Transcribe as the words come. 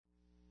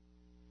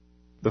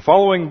The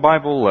following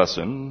Bible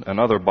lesson and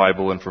other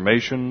Bible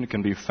information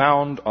can be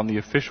found on the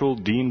official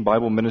Dean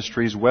Bible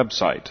Ministries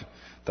website.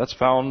 That's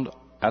found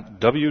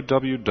at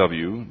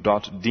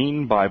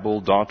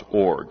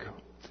www.deanbible.org.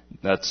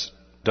 That's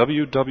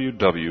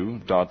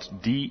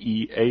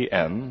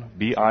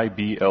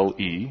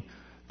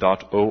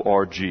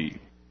www.deanbible.org.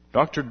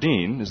 Dr.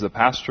 Dean is the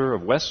pastor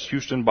of West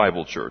Houston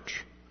Bible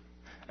Church.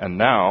 And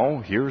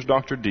now, here's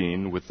Dr.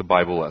 Dean with the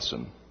Bible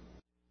lesson.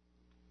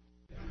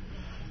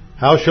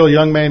 How shall a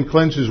young man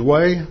cleanse his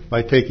way?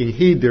 By taking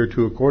heed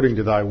thereto according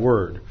to thy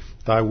word.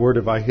 Thy word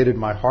have I hid in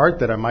my heart,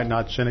 that I might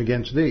not sin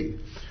against thee.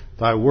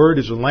 Thy word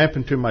is a lamp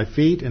unto my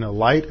feet, and a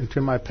light unto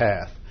my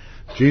path.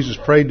 Jesus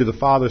prayed to the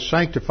Father,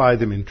 sanctify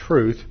them in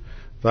truth.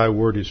 Thy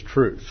word is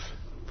truth.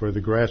 For the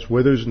grass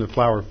withers and the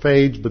flower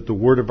fades, but the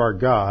word of our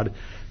God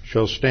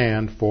shall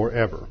stand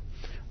forever.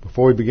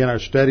 Before we begin our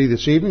study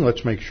this evening,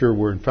 let's make sure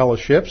we're in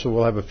fellowship, so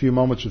we'll have a few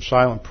moments of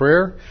silent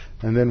prayer,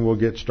 and then we'll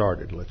get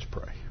started. Let's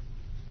pray.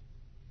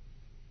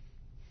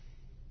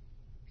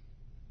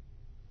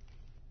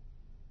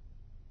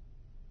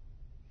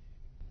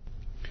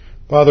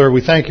 Father,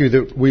 we thank you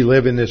that we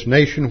live in this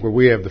nation where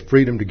we have the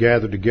freedom to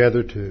gather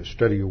together to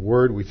study your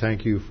word. We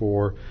thank you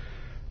for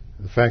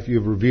the fact that you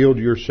have revealed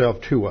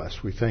yourself to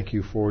us. We thank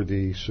you for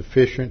the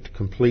sufficient,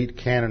 complete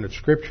canon of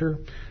Scripture.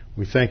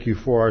 We thank you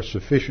for our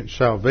sufficient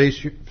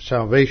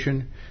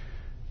salvation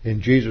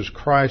in Jesus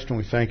Christ, and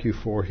we thank you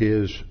for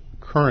his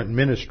current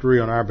ministry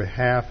on our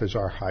behalf as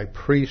our high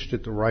priest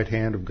at the right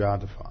hand of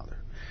God the Father.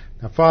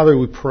 Now, Father,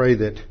 we pray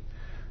that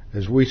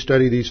as we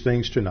study these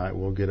things tonight,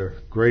 we'll get a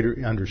greater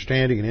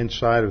understanding and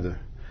insight of the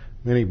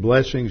many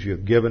blessings you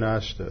have given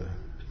us, the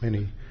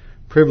many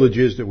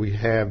privileges that we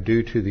have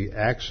due to the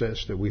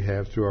access that we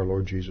have through our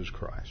Lord Jesus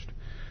Christ.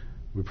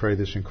 We pray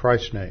this in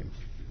Christ's name.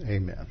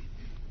 Amen.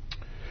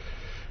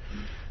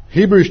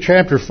 Hebrews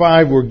chapter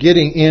 5, we're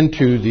getting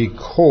into the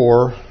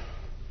core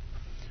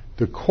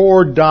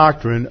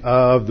doctrine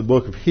of the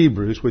book of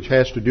Hebrews, which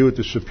has to do with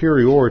the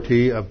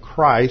superiority of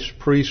Christ's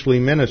priestly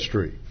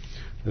ministry.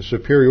 The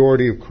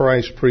superiority of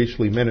Christ's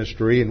priestly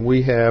ministry, and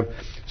we have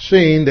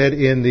seen that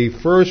in the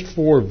first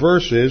 4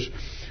 verses,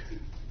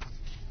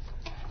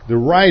 the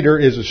writer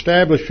is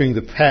establishing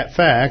the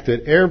fact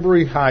that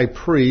every high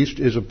priest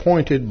is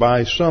appointed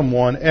by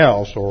someone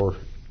else, or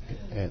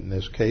in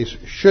this case,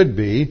 should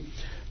be,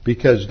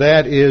 because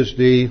that is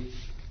the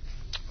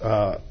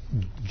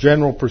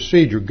general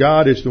procedure.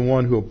 God is the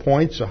one who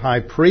appoints a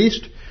high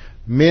priest.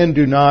 Men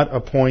do not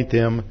appoint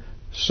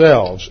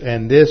themselves.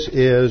 And this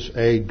is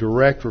a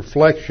direct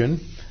reflection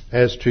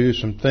as to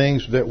some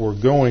things that were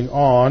going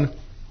on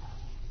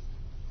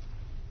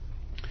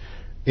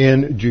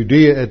in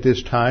Judea at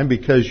this time,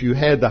 because you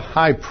had the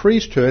high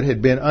priesthood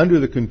had been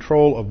under the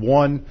control of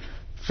one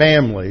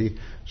family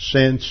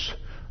since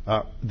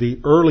the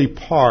early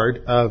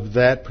part of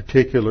that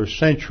particular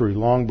century,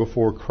 long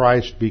before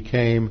Christ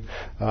became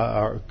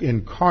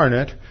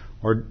incarnate,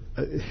 or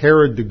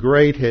Herod the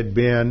Great had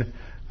been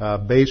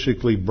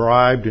basically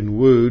bribed and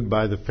wooed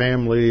by the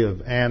family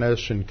of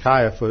Annas and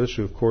Caiaphas,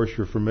 who of course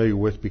you're familiar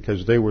with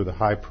because they were the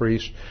high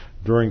priests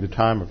during the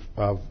time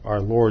of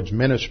our Lord's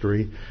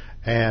ministry,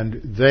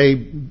 and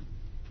they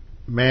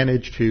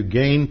managed to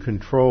gain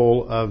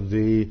control of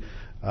the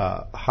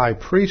high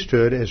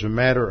priesthood as a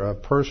matter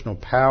of personal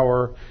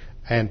power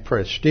and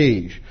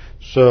prestige.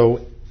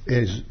 So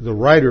as the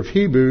writer of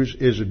Hebrews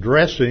is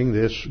addressing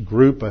this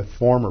group of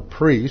former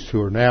priests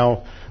who are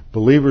now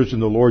believers in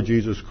the Lord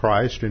Jesus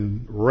Christ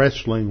and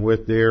wrestling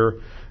with their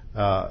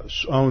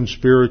own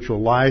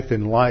spiritual life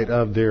in light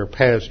of their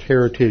past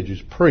heritage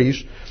as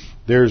priests,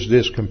 there's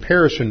this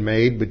comparison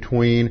made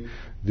between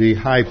the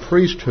high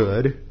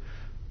priesthood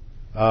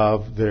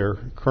of their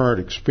current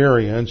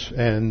experience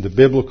and the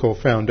biblical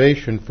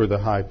foundation for the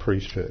high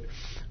priesthood.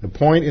 The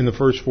point in the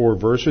first 4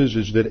 verses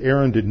is that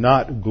Aaron did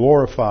not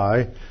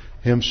glorify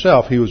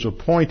himself. He was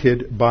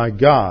appointed by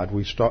God.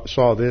 We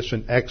saw this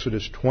in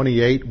Exodus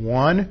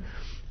 28:1.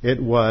 It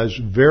was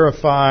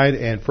verified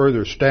and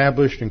further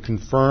established and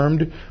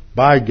confirmed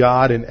by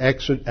God in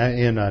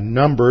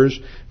Numbers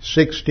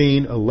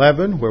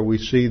 16:11, where we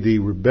see the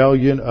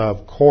rebellion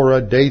of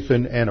Korah,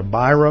 Dathan, and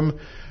Abiram,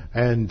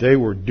 and they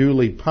were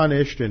duly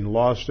punished and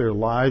lost their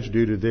lives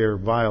due to their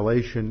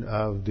violation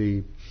of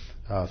the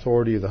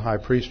authority of the high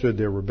priesthood,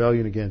 their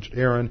rebellion against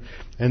Aaron.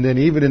 And then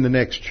even in the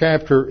next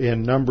chapter,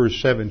 in Numbers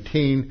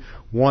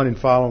 17:1 and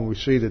following, we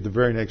see that the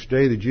very next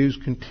day the Jews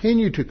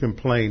continue to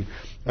complain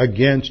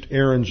against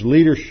Aaron's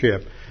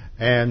leadership.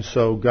 And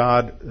so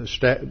God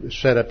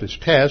set up this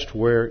test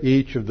where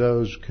each of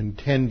those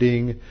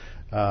contending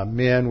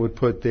men would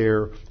put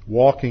their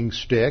walking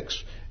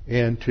sticks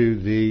into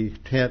the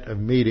tent of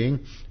meeting,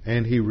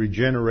 and he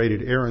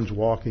regenerated Aaron's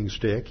walking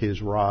stick,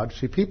 his rod.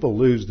 See, people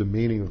lose the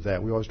meaning of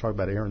that. We always talk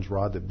about Aaron's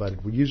rod that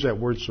budded. We use that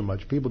word so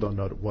much, people don't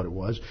know what it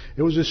was.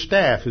 It was his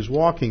staff, his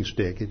walking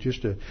stick. It's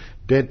just a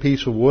dead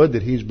piece of wood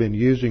that he's been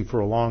using for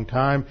a long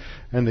time,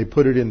 and they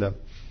put it in the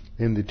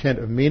tent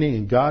of meeting,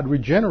 and God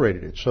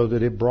regenerated it so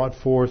that it brought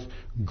forth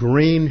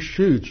green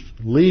shoots,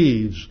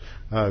 leaves,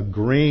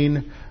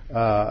 green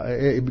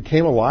it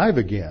became alive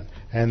again.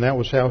 And that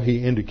was how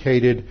he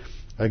indicated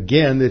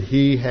again that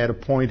he had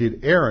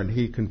appointed Aaron.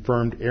 He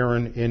confirmed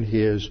Aaron in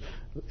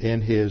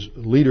his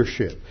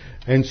leadership.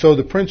 And so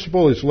the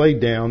principle is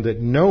laid down that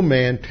no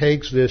man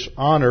takes this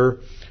honor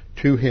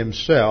to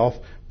himself,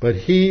 but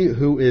he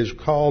who is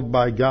called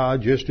by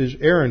God, just as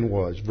Aaron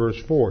was. Verse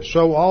 4.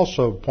 So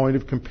also, point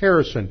of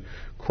comparison,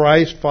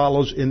 Christ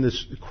follows in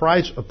this,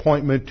 Christ's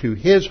appointment to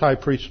his high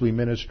priestly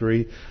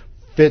ministry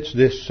fits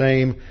this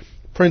same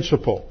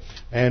principle.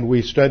 And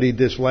we studied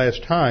this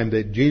last time,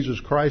 that Jesus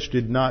Christ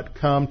did not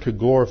come to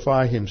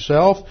glorify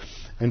himself.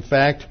 In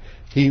fact,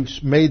 he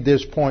made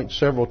this point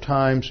several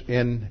times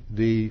in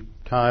the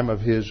time of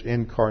his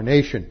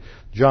incarnation.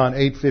 John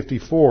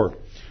 8:54,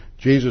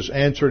 Jesus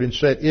answered and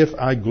said, "If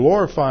I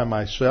glorify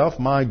myself,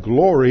 my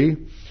glory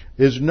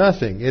is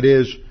nothing. It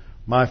is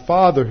my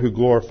Father who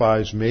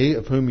glorifies me,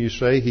 of whom you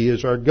say he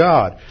is our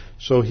God."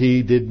 So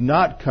he did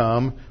not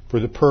come for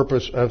the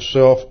purpose of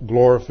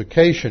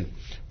self-glorification.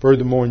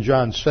 Furthermore, in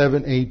John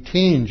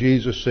 7:18,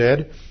 Jesus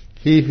said,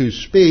 "He who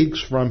speaks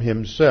from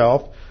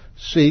himself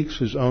seeks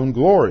his own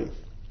glory.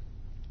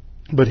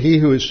 But he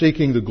who is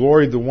seeking the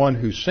glory of the one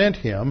who sent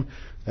him,"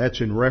 that's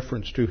in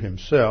reference to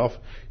himself,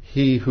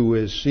 he who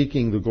is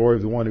seeking the glory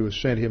of the one who has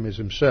sent him is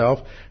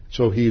himself,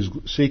 so he is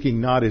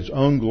seeking not his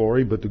own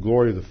glory, but the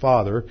glory of the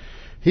Father.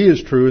 "He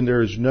is true, and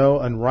there is no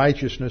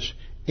unrighteousness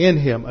in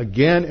him."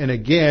 Again and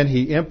again,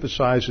 he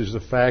emphasizes the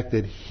fact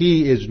that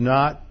he is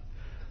not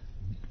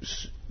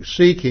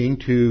seeking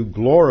to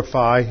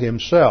glorify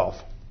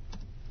himself.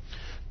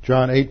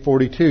 John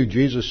 8:42,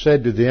 Jesus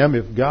said to them,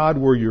 "If God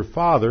were your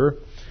Father,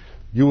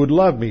 you would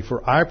love me,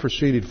 for I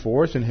proceeded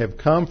forth and have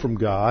come from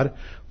God,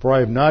 for I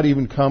have not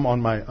even come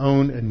on my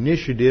own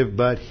initiative,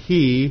 but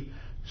he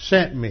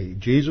sent me."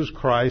 Jesus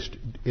Christ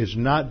is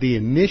not the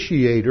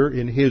initiator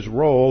in his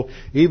role,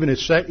 even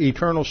as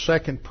eternal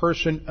second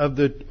person of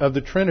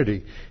the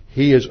Trinity.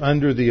 He is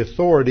under the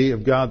authority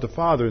of God the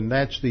Father, and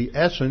that's the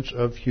essence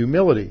of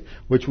humility,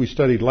 which we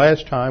studied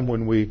last time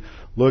when we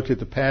looked at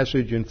the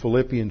passage in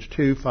Philippians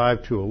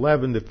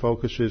 2:5-11 that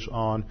focuses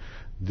on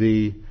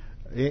the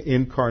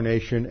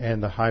incarnation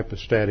and the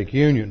hypostatic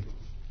union.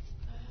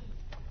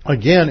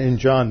 Again, in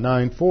John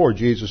 9:4,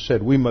 Jesus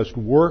said, "We must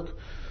work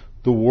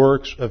the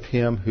works of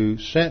him who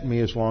sent me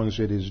as long as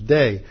it is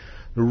day."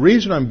 The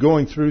reason I'm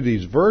going through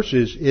these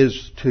verses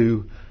is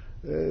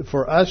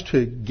for us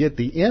to get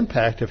the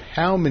impact of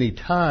how many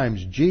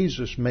times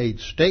Jesus made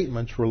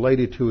statements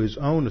related to his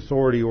own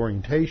authority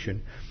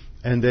orientation,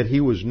 and that he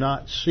was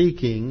not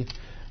seeking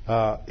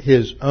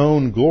his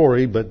own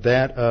glory, but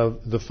that of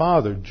the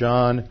Father.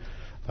 John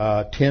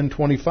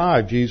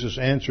 10:25, Jesus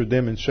answered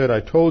them and said,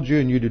 "I told you,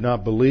 and you do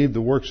not believe.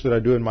 The works that I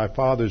do in my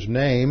Father's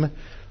name,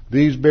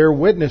 these bear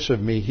witness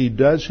of me." He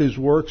does his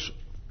works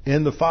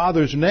in the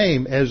Father's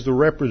name as the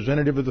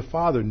representative of the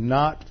Father,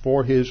 not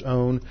for his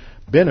own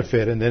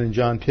benefit. And then in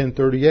John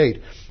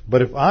 10:38,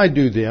 "But if I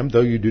do them,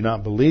 though you do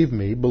not believe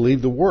me,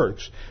 believe the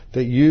works,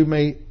 that you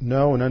may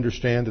know and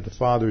understand that the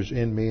Father is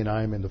in me and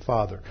I am in the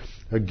Father."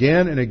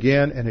 Again and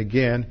again and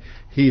again,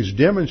 he's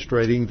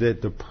demonstrating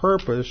that the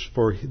purpose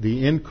for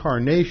the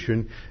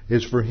incarnation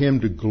is for him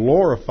to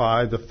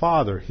glorify the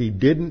Father. He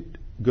didn't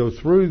go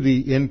through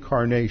the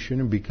incarnation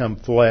and become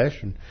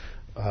flesh and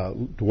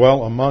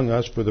dwell among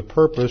us for the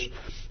purpose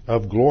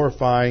of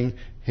glorifying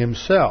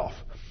himself.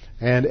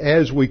 And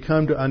as we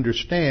come to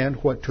understand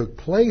what took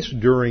place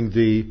during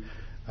the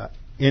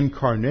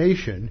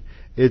incarnation,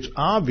 it's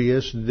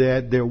obvious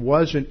that there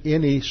wasn't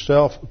any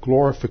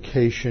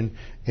self-glorification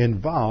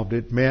involved.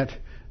 It meant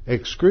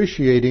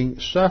excruciating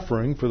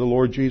suffering for the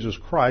Lord Jesus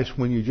Christ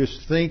when you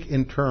just think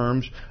in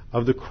terms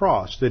of the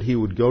cross, that he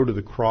would go to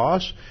the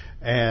cross,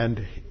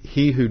 and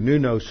he who knew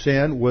no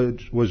sin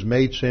was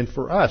made sin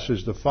for us,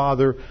 as the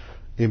Father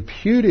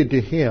imputed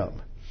to him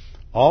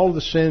all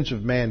the sins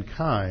of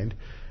mankind.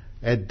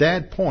 At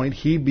that point,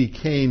 he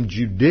became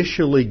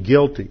judicially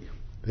guilty.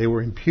 They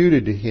were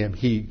imputed to him.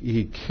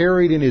 He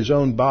carried in his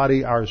own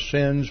body our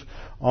sins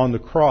on the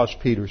cross,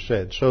 Peter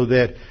said, so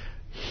that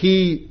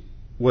he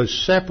was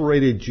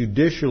separated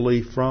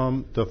judicially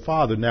from the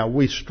Father. Now,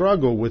 we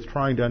struggle with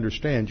trying to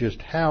understand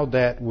just how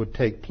that would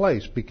take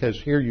place, because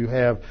here you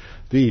have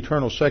the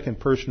eternal second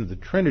person of the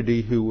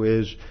Trinity who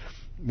is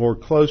more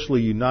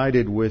closely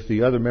united with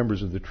the other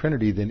members of the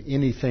Trinity than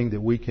anything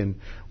that we can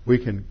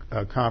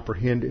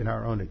comprehend in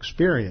our own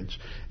experience.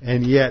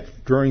 And yet,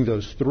 during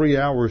those 3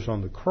 hours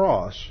on the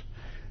cross,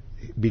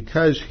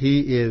 because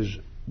he is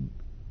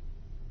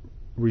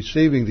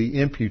receiving the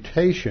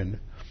imputation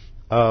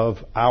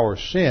of our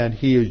sin,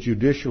 he is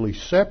judicially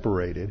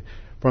separated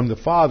from the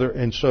Father,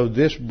 and so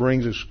this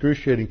brings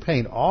excruciating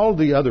pain. All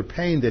the other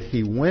pain that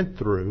he went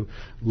through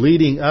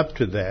leading up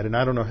to that, and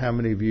I don't know how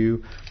many of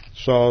you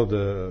saw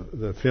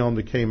the film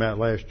that came out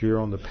last year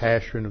on the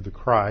Passion of the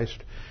Christ,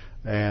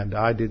 and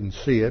I didn't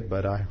see it,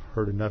 but I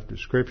heard enough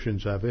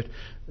descriptions of it,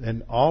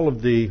 and all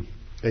of the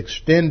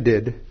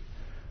extended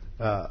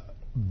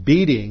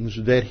beatings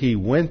that he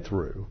went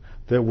through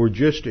that were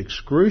just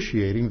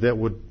excruciating, that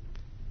would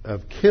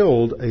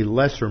killed a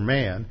lesser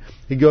man.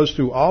 He goes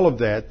through all of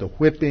that, the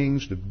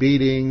whippings, the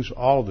beatings,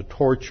 all of the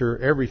torture,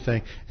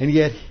 everything, and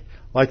yet,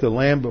 like the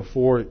lamb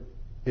before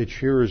its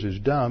shearers is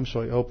dumb,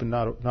 so he opened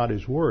not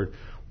his word.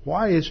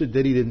 Why is it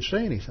that he didn't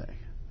say anything?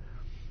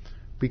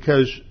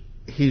 Because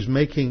he's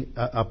making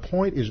a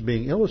point is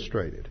being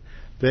illustrated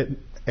that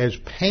as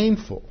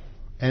painful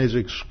and as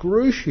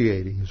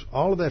excruciating as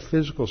all of that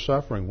physical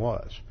suffering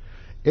was,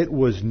 it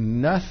was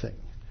nothing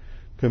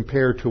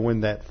compared to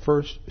when that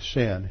first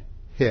sin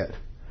hit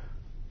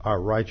our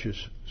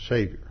righteous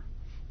Savior.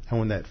 And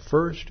when that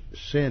first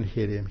sin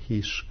hit him,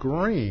 he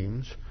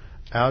screams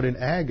out in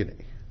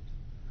agony.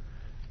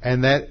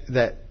 And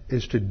that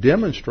is to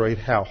demonstrate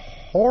how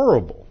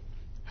horrible,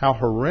 how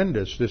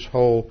horrendous this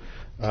whole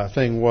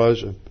thing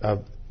was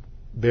of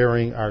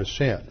bearing our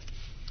sin.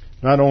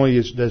 Not only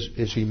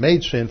is he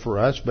made sin for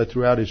us, but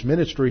throughout his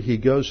ministry he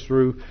goes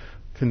through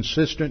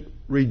consistent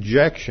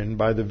rejection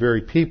by the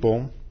very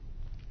people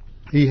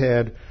he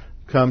had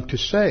come to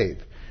save.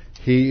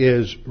 He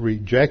is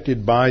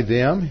rejected by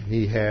them.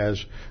 He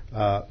has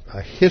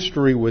a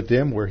history with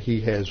them where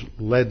he has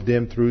led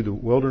them through the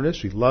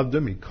wilderness. He loved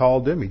them. He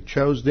called them. He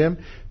chose them.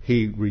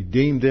 He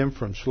redeemed them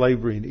from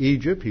slavery in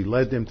Egypt. He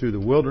led them through the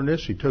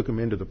wilderness. He took them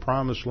into the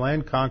promised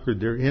land, conquered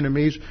their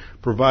enemies,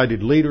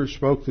 provided leaders,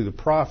 spoke through the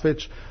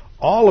prophets.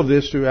 All of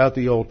this throughout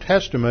the Old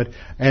Testament.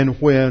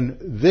 And when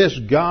this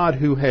God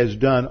who has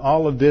done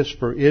all of this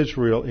for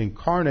Israel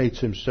incarnates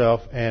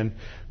himself and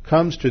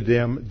comes to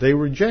them, they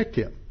reject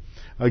him.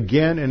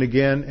 Again and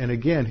again and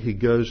again, he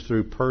goes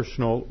through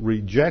personal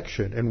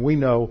rejection. And we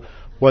know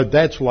what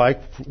that's like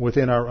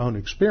within our own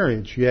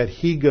experience. Yet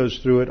he goes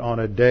through it on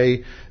a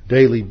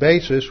daily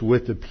basis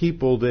with the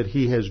people that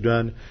he has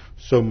done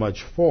so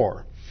much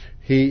for.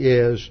 He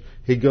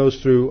goes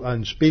through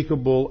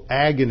unspeakable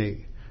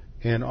agony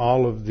in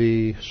all of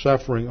the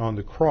suffering on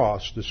the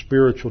cross, the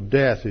spiritual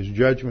death, his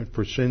judgment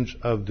for sins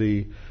of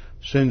the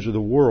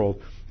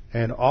world,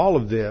 and all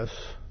of this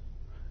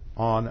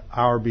on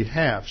our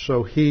behalf.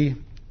 So he,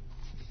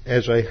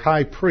 as a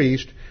high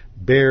priest,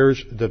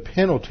 bears the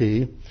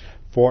penalty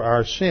for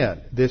our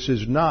sin. This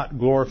is not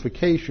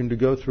glorification to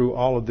go through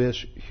all of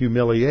this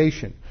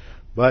humiliation.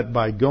 But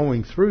by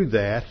going through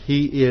that,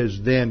 he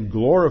is then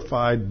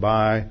glorified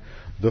by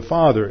the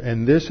Father.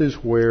 And this is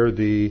where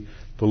the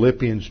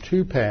Philippians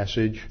 2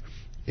 passage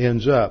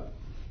ends up.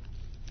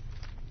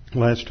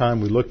 Last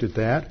time we looked at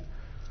that.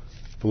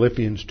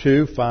 Philippians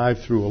 2, 5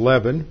 through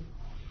 11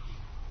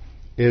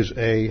 is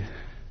a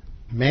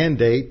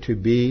mandate to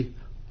be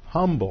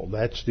humble.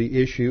 That's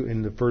the issue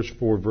in the first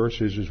 4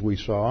 verses, as we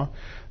saw,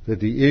 that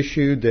the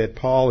issue that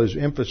Paul is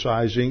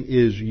emphasizing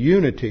is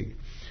unity.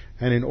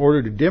 And in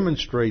order to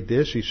demonstrate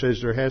this, he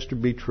says there has to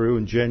be true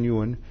and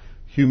genuine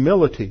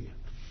humility.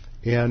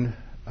 And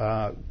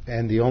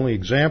the only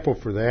example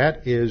for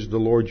that is the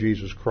Lord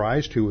Jesus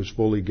Christ, who was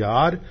fully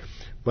God,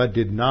 but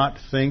did not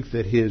think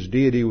that his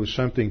deity was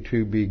something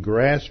to be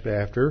grasped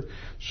after.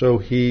 So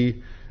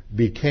he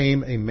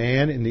became a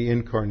man in the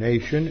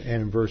incarnation,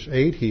 and in verse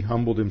 8, he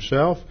humbled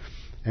himself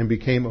and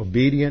became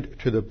obedient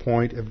to the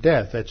point of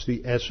death. That's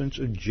the essence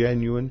of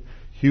genuine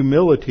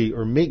humility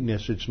or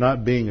meekness. It's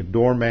not being a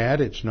doormat.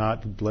 It's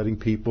not letting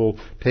people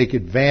take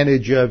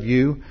advantage of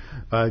you.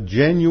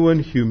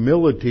 Genuine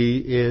humility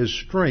is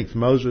strength.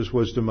 Moses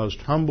was the most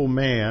humble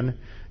man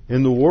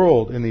in the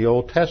world in the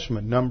Old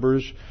Testament.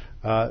 Numbers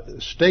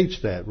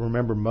states that.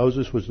 Remember,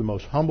 Moses was the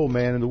most humble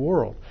man in the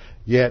world.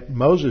 Yet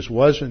Moses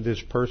wasn't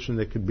this person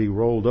that could be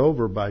rolled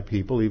over by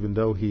people, even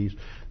though he's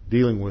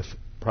dealing with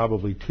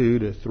probably 2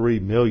 to 3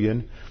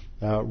 million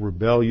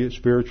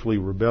spiritually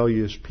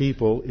rebellious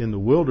people in the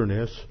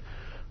wilderness.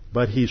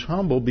 But he's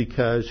humble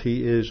because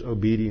he is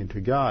obedient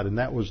to God. And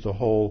that was the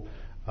whole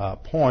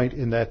point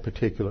in that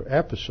particular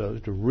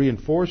episode, to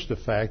reinforce the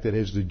fact that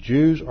as the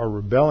Jews are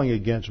rebelling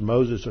against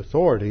Moses'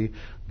 authority,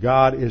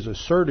 God is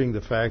asserting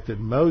the fact that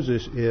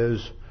Moses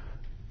is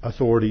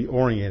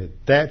authority-oriented.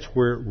 That's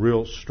where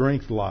real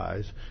strength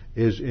lies,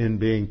 is in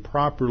being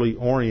properly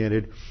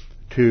oriented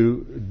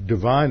to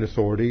divine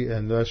authority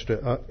and thus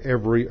to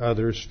every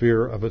other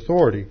sphere of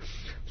authority.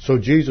 So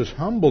Jesus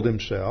humbled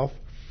himself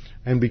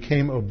and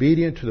became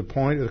obedient to the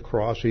point of the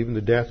cross, even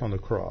the death on the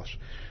cross.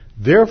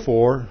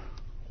 Therefore,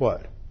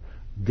 what?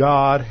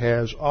 God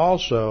has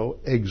also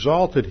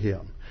exalted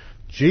him.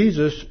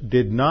 Jesus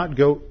did not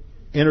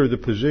enter the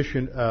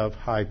position of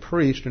high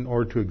priest in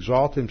order to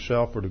exalt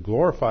himself or to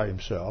glorify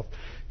himself.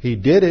 He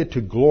did it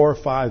to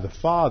glorify the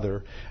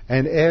Father.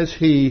 And as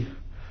he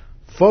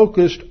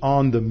focused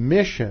on the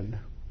mission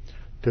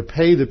to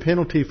pay the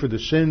penalty for the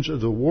sins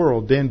of the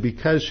world, then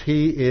because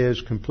he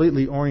is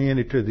completely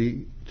oriented to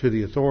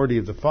the authority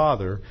of the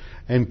Father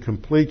and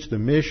completes the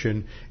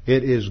mission,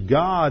 it is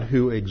God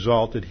who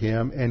exalted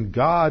him and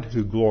God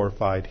who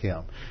glorified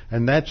him.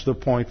 And that's the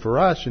point for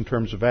us in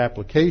terms of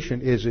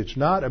application, is it's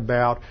not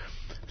about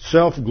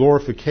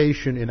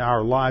self-glorification in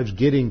our lives,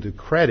 getting the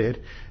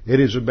credit. It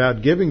is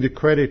about giving the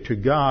credit to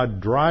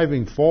God,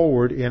 driving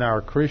forward in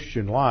our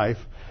Christian life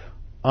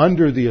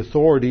under the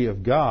authority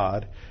of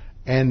God,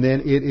 And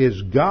then it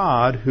is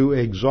God who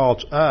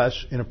exalts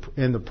us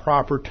in the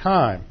proper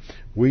time.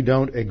 We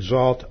don't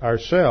exalt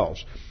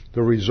ourselves.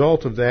 The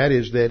result of that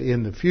is that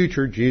in the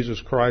future,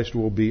 Jesus Christ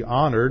will be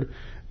honored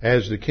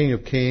as the King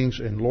of Kings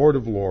and Lord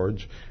of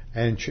Lords.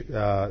 And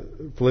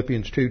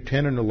Philippians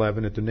 2:10 and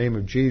 11, at the name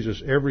of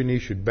Jesus, every knee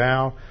should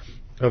bow,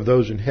 of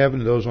those in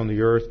heaven, those on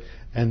the earth,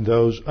 and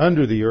those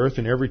under the earth,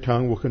 and every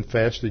tongue will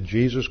confess that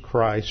Jesus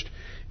Christ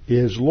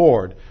is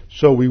Lord.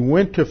 So we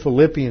went to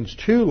Philippians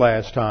 2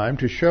 last time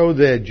to show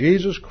that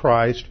Jesus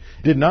Christ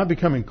did not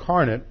become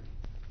incarnate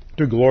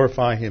to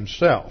glorify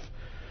himself.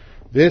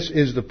 This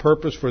is the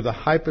purpose for the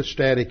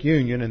hypostatic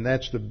union, and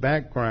that's the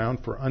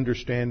background for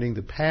understanding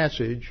the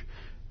passage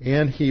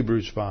in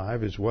Hebrews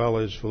 5 as well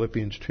as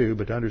Philippians 2.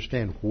 But to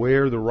understand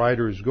where the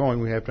writer is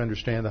going, we have to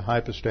understand the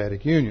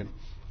hypostatic union.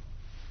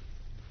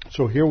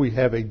 So here we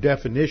have a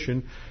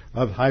definition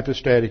of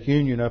hypostatic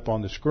union up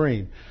on the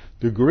screen.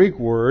 The Greek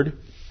word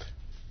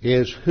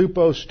is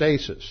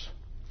hypostasis,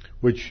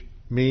 which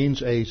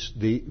means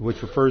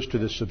which refers to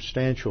the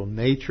substantial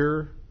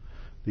nature,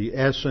 the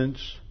essence,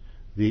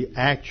 the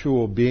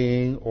actual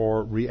being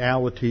or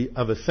reality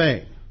of a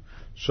thing.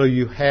 So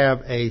you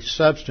have a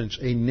substance,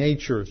 a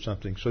nature of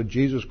something. So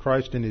Jesus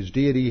Christ in his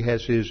deity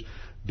has his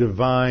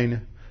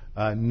divine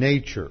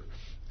nature.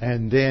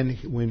 And then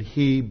when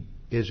he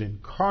is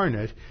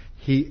incarnate,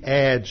 he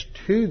adds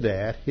to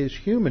that his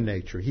human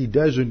nature. He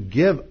doesn't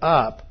give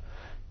up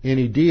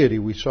any deity.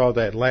 We saw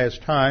that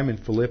last time in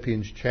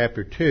Philippians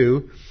chapter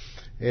 2.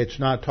 It's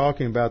not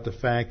talking about the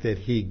fact that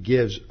he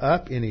gives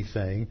up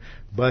anything,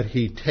 but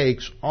he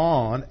takes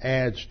on,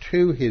 adds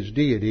to his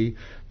deity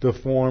the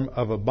form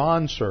of a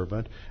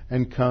bondservant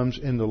and comes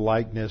in the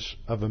likeness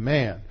of a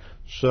man.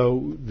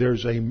 So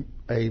there's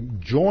a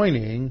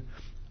joining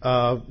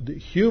of the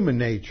human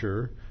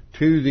nature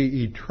to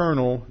the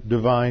eternal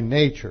divine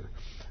nature.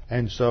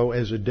 And so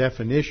as a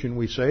definition,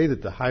 we say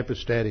that the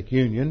hypostatic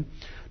union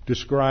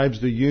describes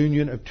the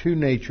union of two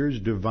natures,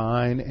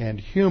 divine and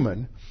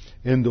human,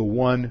 in the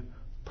one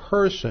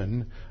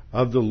person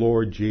of the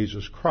Lord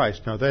Jesus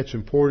Christ. Now that's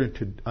important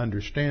to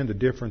understand the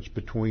difference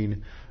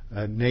between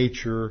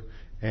nature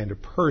and a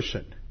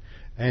person.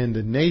 And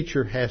the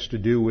nature has to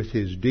do with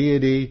his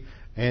deity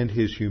and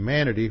his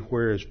humanity,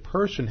 whereas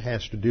person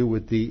has to do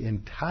with the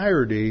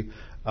entirety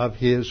of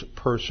his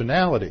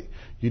personality.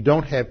 You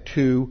don't have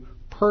two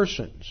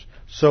persons.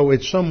 So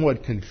it's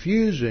somewhat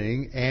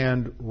confusing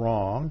and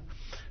wrong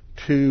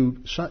to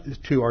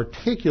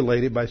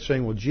articulate it by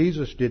saying, well,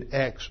 Jesus did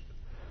X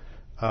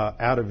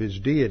out of his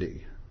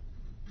deity,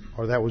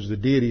 or that was the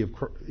deity of,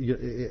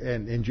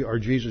 or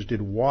Jesus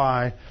did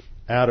Y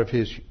out of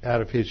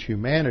his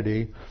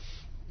humanity,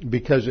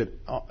 because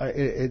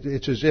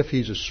it's as if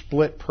he's a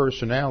split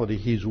personality.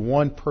 He's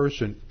one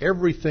person.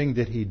 Everything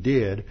that he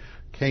did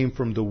came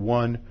from the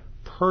one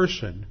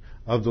person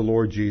of the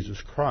Lord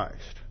Jesus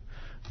Christ.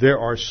 There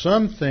are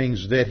some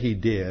things that he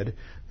did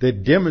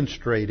that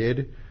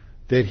demonstrated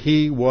that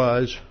he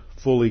was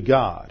fully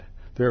God.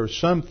 There are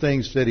some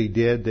things that he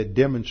did that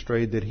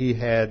demonstrate that he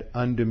had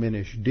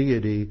undiminished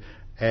deity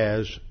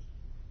as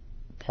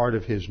part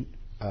of his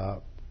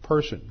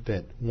person,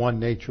 that one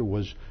nature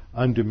was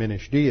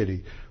undiminished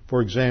deity.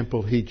 For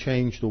example, he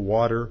changed the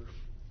water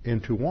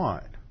into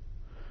wine.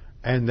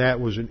 And that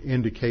was an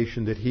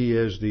indication that he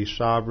is the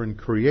sovereign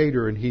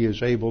creator and he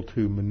is able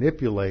to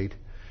manipulate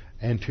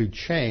and to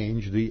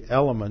change the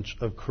elements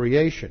of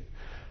creation.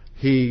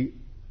 He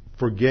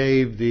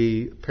forgave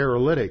the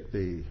paralytic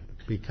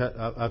because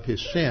of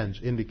his sins,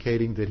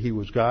 indicating that he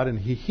was God, and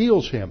he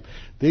heals him.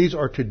 These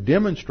are to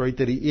demonstrate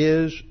that he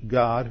is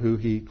God who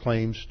he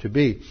claims to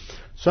be.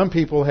 Some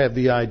people have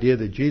the idea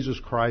that Jesus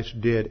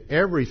Christ did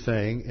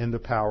everything in the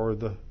power of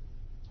the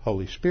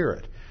Holy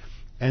Spirit.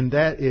 And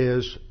that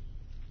is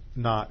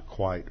not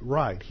quite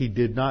right. He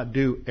did not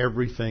do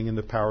everything in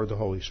the power of the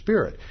Holy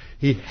Spirit.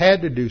 He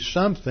had to do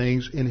some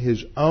things in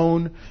his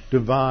own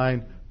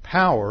divine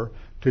power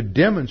to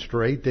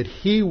demonstrate that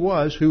he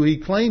was who he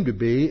claimed to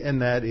be,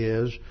 and that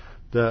is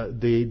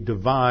the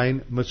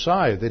divine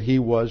Messiah, that he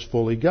was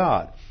fully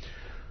God.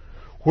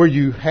 Where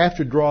you have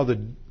to draw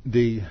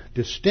the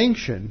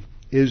distinction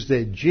is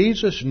that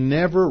Jesus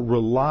never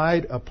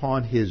relied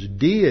upon his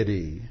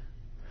deity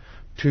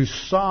to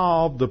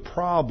solve the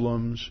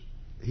problems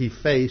he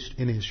faced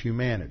in his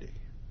humanity.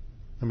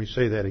 Let me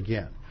say that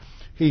again.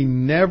 He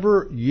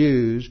never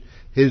used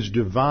his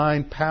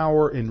divine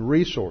power and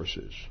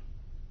resources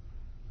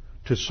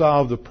to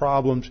solve the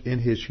problems in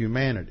his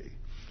humanity.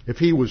 If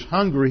he was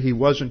hungry, he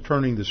wasn't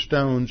turning the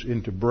stones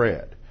into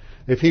bread.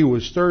 If he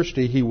was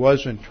thirsty, he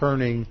wasn't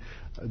turning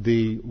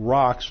the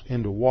rocks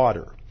into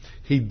water.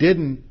 He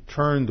didn't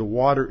turn the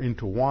water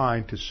into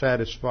wine to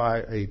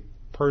satisfy a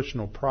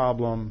personal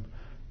problem,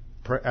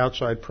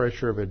 outside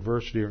pressure of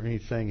adversity, or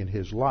anything in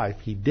his life.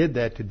 He did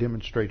that to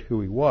demonstrate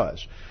who he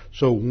was.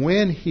 So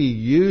when he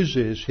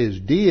uses his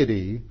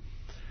deity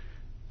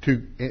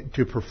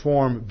to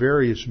perform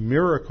various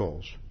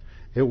miracles,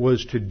 it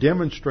was to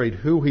demonstrate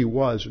who he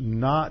was,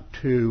 not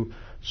to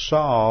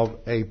solve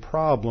a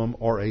problem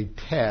or a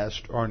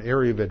test or an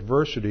area of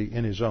adversity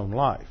in his own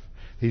life.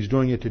 He's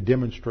doing it to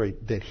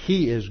demonstrate that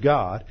He is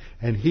God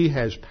and He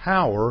has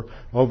power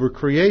over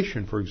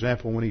creation. For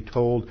example, when He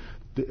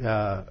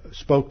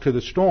spoke to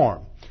the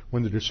storm,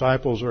 when the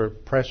disciples are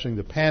pressing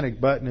the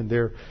panic button and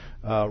they're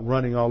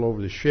running all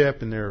over the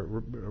ship and they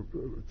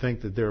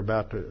think that they're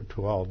about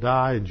to all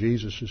die, and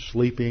Jesus is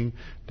sleeping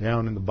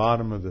down in the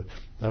bottom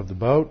of the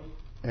boat,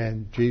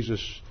 and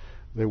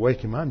they wake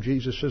him up.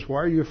 Jesus says,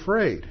 "Why are you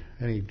afraid?"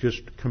 And He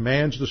just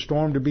commands the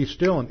storm to be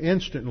still, and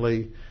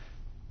instantly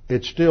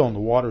it's still, and the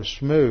water's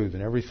smooth,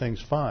 and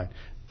everything's fine.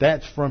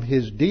 That's from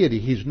His deity.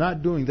 He's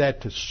not doing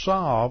that to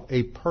solve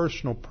a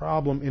personal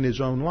problem in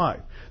His own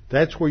life.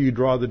 That's where you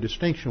draw the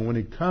distinction. When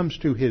it comes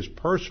to His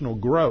personal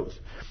growth,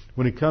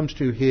 when it comes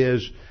to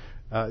His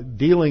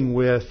dealing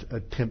with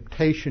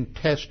temptation,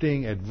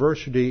 testing,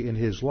 adversity in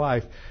His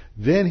life,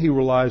 then He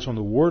relies on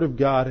the Word of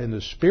God and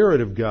the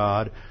Spirit of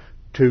God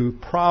to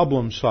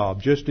problem solve,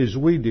 just as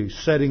we do,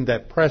 setting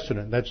that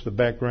precedent. That's the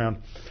background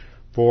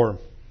for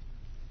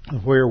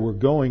where we're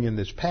going in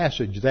this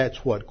passage.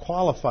 That's what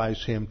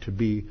qualifies Him to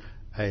be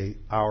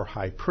our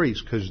high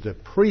priest, because the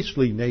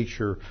priestly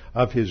nature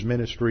of His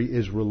ministry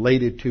is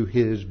related to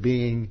His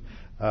being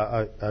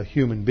a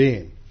human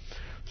being.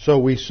 So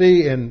we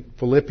see in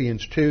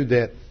Philippians 2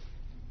 that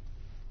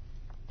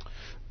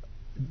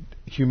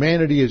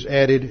humanity is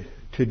added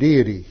to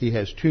deity. He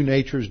has two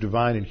natures,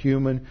 divine and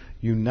human,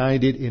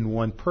 united in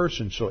one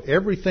person. So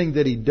everything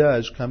that He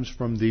does comes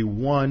from the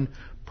one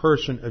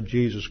person of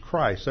Jesus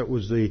Christ. That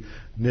was the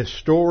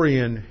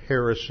Nestorian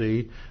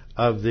heresy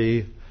of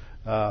the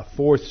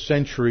 4th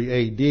century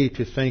A.D.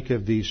 to think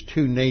of these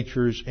two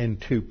natures and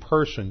two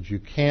persons.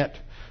 You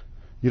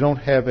don't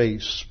have a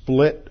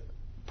split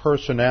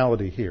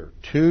personality here.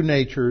 Two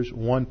natures,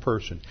 one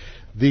person.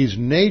 These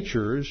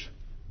natures,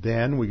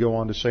 then, we go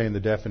on to say in the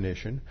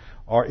definition,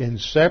 are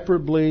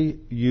inseparably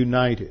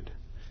united.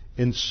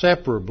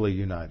 Inseparably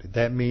united.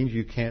 That means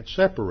you can't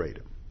separate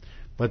them.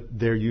 But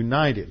they're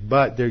united.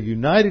 But they're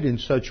united in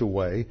such a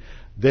way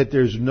that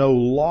there's no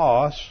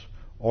loss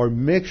or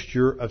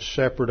mixture of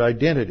separate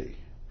identity.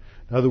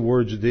 In other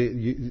words,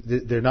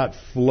 they're not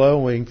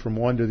flowing from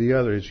one to the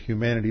other. As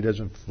humanity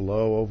doesn't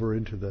flow over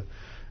into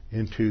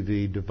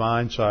the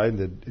divine side,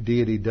 the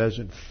deity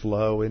doesn't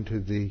flow into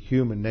the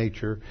human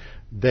nature.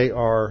 They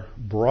are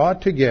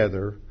brought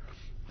together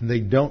and they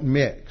don't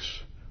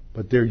mix,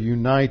 but they're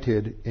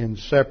united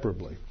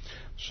inseparably.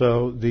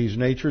 So these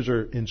natures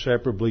are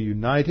inseparably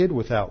united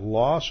without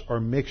loss or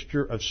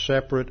mixture of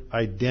separate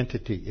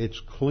identity. It's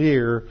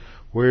clear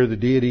where the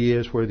deity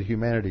is, where the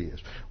humanity is.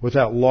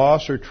 Without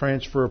loss or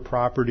transfer of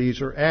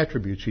properties or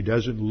attributes. He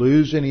doesn't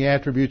lose any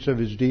attributes of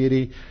His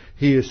deity.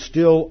 He is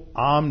still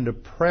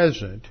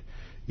omnipresent,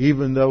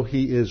 even though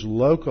He is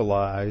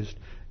localized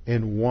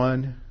in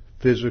one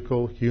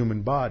physical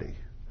human body.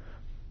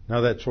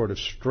 Now that sort of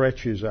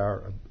stretches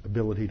our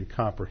ability to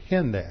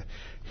comprehend that.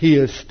 He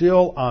is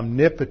still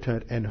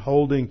omnipotent and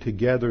holding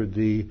together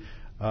the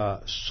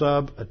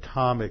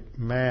subatomic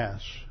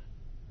mass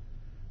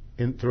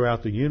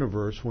throughout the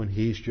universe when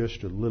He's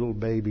just a little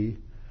baby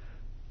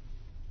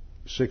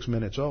 6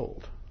 minutes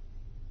old.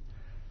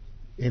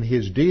 In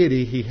His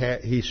deity,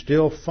 He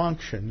still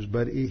functions,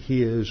 but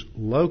He is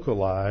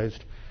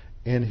localized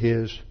in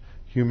His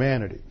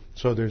humanity.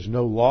 So there's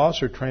no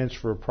loss or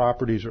transfer of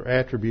properties or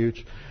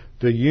attributes.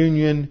 The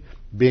union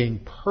being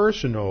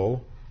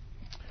personal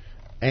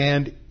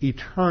and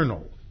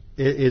eternal.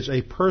 It is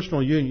a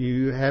personal union.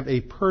 You have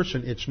a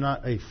person. It's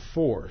not a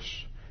force.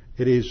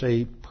 It is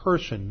a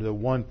person, the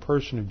one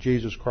person of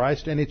Jesus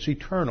Christ, and it's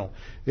eternal.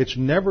 It's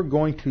never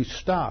going to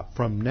stop.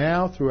 From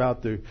now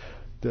throughout the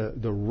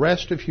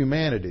rest of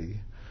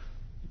humanity,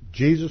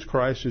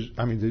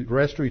 the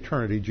rest of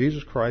eternity,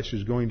 Jesus Christ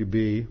is going to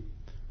be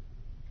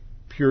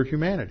pure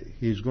humanity.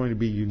 He's going to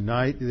be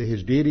united.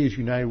 His deity is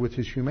united with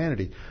His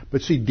humanity.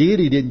 But see,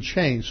 deity didn't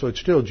change, so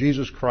it's still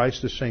Jesus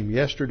Christ the same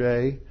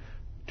yesterday,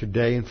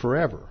 today, and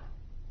forever.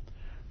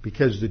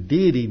 Because the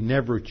deity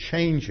never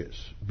changes,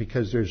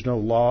 because there's no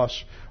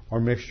loss or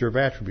mixture of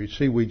attributes.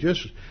 See, we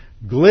just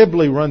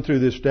glibly run through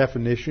this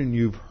definition.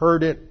 You've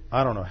heard it,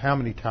 I don't know how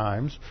many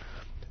times,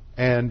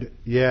 and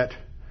yet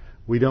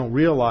we don't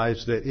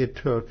realize that it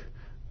took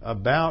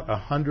about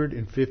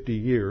 150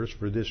 years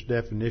for this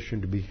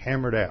definition to be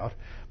hammered out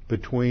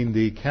between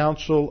the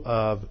Council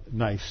of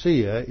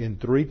Nicaea in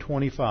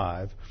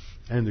 325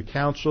 and the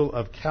Council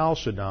of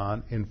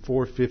Chalcedon in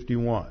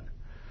 451.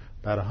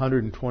 About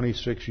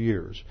 126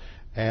 years.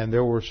 And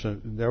there were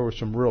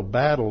some real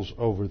battles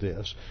over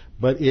this,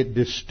 but it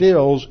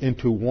distills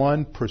into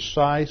one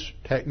precise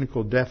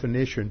technical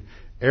definition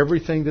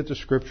everything that the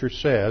Scripture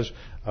says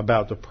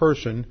about the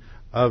person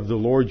of the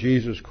Lord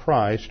Jesus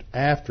Christ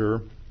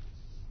after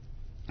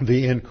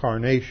the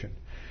incarnation.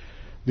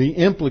 The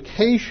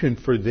implication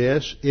for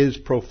this is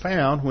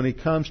profound when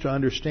it comes to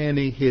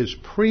understanding His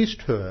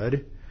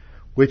priesthood,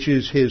 which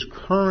is His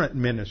current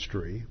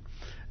ministry,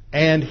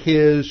 and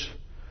His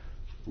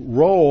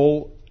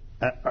role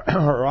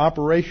or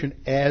operation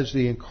as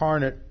the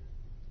incarnate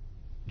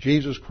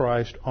Jesus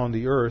Christ on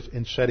the earth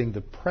in setting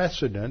the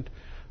precedent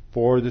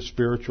for the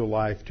spiritual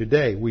life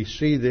today. We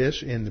see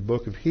this in the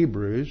book of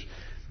Hebrews,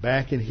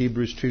 back in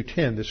Hebrews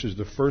 2:10. This is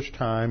the first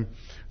time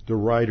the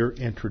writer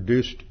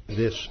introduced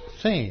this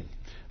theme.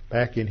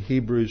 Back in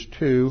Hebrews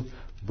 2,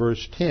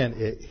 verse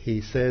 10,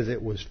 he says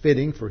it was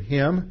fitting for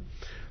him,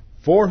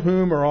 for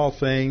whom are all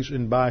things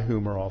and by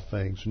whom are all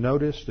things.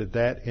 Notice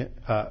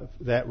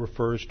that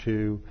refers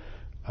to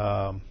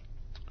God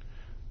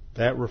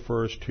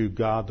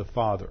the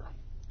Father,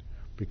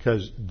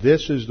 because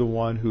this is the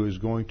one who is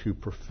going to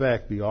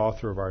perfect the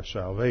author of our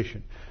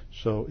salvation.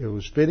 So it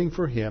was fitting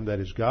for him, that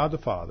is God the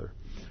Father,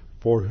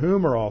 for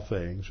whom are all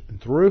things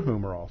and through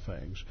whom are all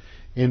things,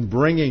 in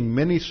bringing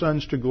many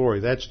sons to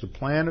glory. That's the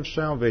plan of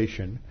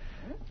salvation,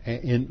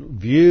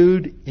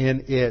 viewed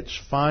in its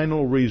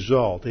final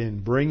result,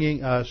 in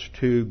bringing us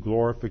to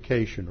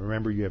glorification.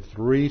 Remember, you have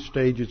 3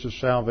 stages of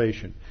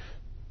salvation.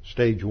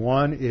 Stage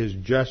 1 is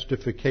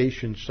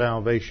justification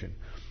salvation,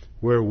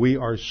 where we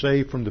are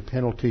saved from the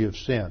penalty of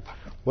sin.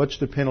 What's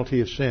the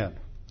penalty of sin?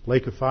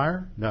 Lake of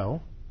fire?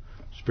 No.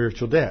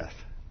 Spiritual death.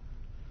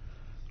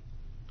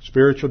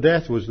 Spiritual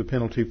death was the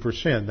penalty for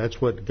sin. That's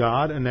what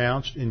God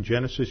announced in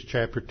Genesis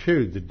chapter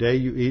 2. The day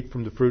you eat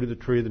from the fruit of the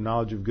tree of the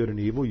knowledge of good and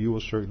evil, you will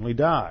certainly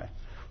die.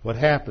 What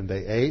happened?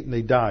 They ate and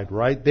they died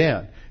right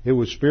then. It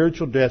was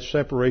spiritual death,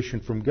 separation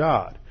from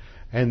God.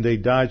 And they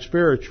died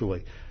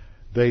spiritually.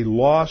 They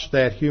lost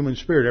that human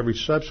spirit. Every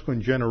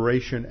subsequent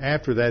generation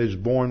after that is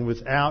born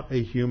without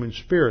a human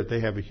spirit.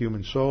 They have a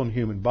human soul and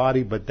human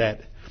body, but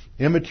that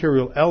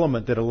immaterial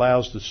element that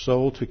allows the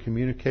soul to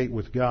communicate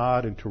with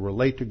God and to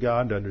relate to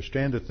God, to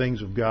understand the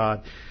things of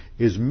God,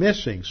 is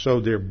missing.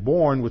 So they're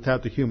born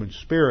without the human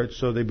spirit,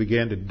 so they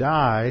began to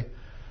die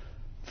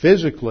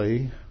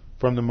physically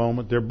from the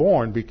moment they're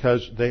born,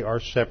 because they are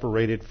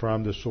separated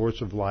from the source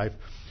of life,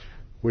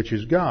 which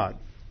is God.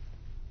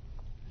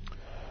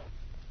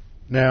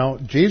 Now,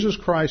 Jesus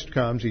Christ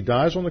comes, He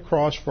dies on the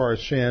cross for our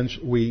sins,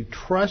 we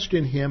trust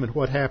in Him, and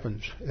what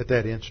happens at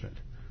that instant?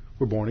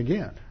 We're born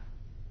again.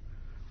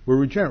 We're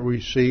regenerate. We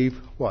receive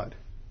what?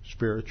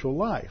 Spiritual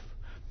life.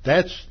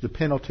 That's the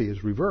penalty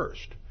is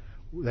reversed.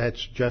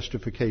 That's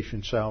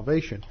justification,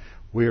 salvation.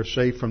 We are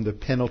saved from the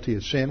penalty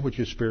of sin, which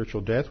is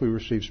spiritual death. We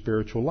receive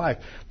spiritual life.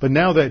 But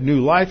now that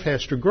new life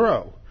has to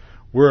grow.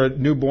 We're a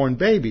newborn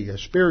baby, a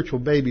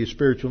spiritual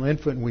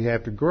infant, and we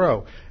have to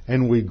grow.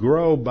 And we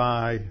grow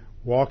by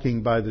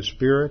walking by the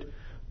Spirit,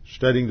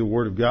 studying the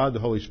Word of God. The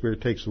Holy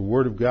Spirit takes the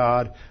Word of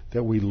God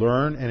that we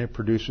learn, and it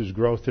produces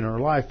growth in our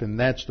life. And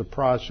that's the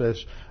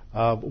process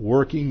of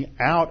working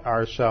out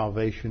our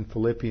salvation,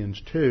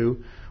 Philippians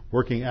 2,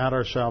 working out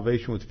our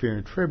salvation with fear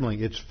and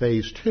trembling. It's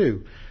phase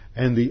 2.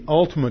 And the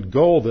ultimate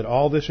goal that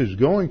all this is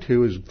going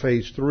to is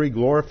phase 3,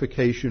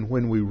 glorification,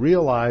 when we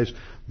realize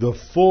the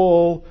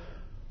full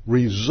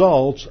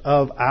results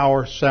of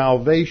our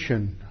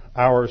salvation,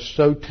 our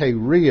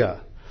soteria,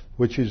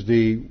 which is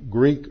the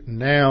Greek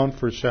noun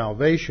for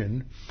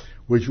salvation,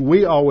 which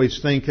we always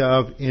think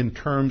of in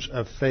terms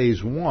of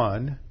phase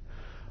 1.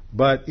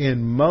 But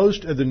in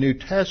most of the New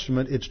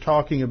Testament, it's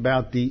talking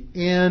about the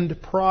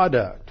end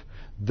product,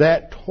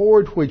 that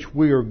toward which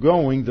we are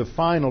going, the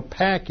final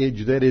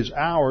package that is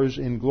ours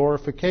in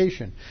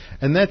glorification.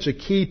 And that's a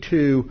key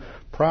to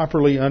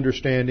properly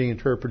understanding,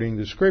 interpreting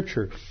the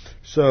Scripture.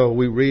 So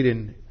we read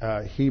in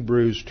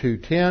Hebrews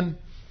 2:10,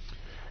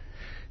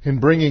 in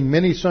bringing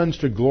many sons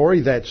to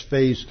glory, that's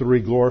phase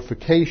 3,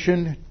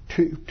 glorification.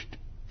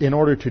 In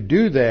order to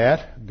do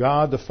that,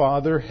 God the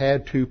Father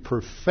had to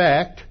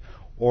perfect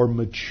or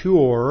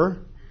mature,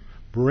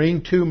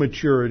 bring to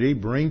maturity,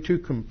 bring to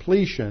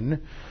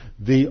completion,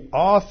 the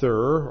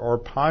author or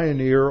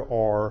pioneer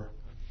or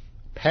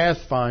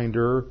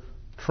pathfinder,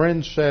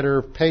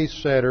 trendsetter,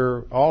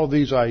 pace-setter. All of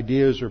these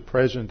ideas are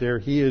present there.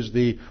 He is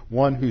the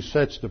one who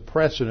sets the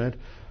precedent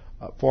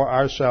for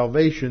our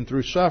salvation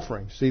through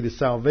suffering. See, the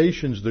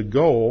salvation's the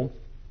goal,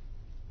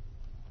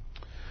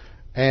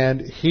 and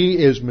He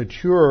is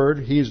matured.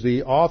 He's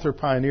the author,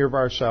 pioneer of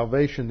our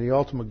salvation, the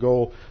ultimate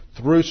goal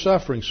through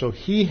suffering. So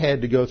He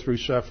had to go through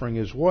suffering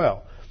as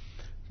well.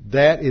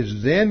 That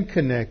is then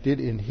connected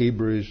in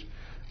Hebrews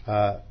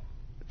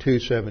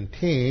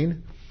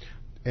 2:17.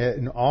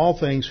 In all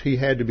things He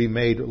had to be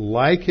made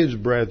like His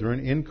brethren,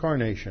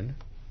 incarnation,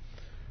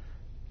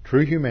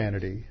 true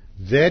humanity,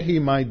 that He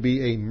might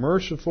be a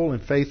merciful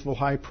and faithful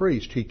high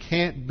priest. He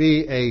can't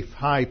be a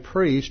high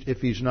priest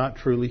if He's not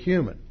truly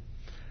human.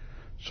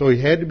 So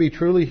He had to be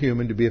truly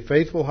human to be a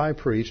faithful high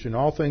priest in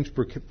all things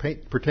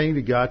pertaining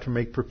to God, to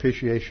make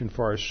propitiation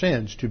for our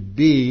sins, to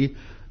be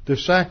the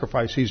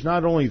sacrifice. He's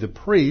not only the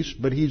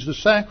priest, but He's the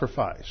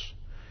sacrifice.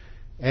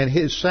 And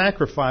His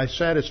sacrifice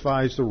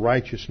satisfies the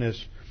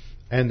righteousness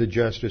and the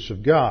justice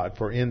of God.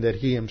 For in that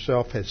He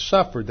Himself has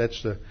suffered,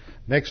 that's the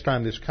next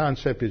time this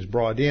concept is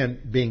brought in,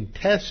 being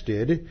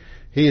tested,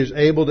 He is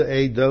able to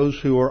aid those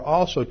who are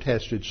also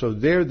tested. So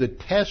there the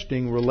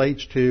testing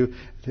relates to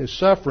His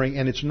suffering,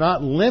 and it's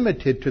not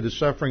limited to the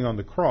suffering on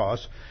the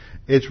cross.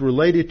 It's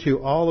related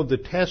to all of the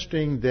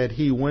testing that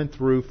He went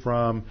through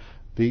from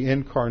the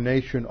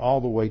incarnation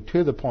all the way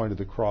to the point of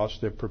the cross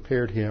that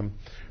prepared Him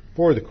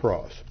for the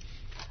cross.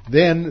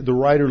 Then the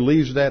writer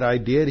leaves that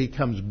idea and he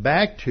comes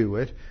back to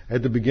it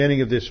at the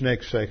beginning of this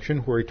next section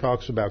where he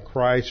talks about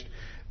Christ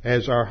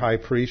as our high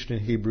priest in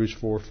Hebrews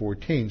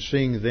 4:14.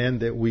 Seeing then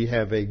that we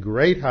have a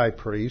great high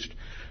priest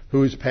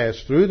who has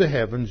passed through the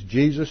heavens,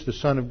 Jesus the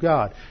Son of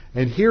God.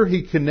 And here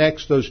he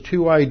connects those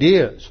two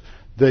ideas.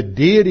 The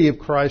deity of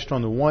Christ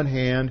on the one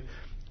hand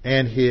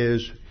and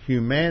his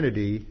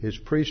humanity, his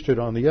priesthood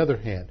on the other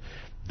hand.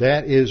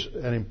 That is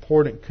an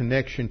important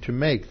connection to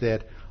make,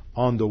 that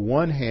on the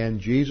one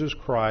hand, Jesus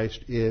Christ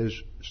is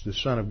the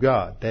Son of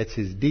God. That's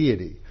his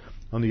deity.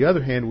 On the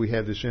other hand, we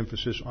have this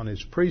emphasis on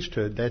his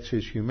priesthood. That's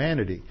his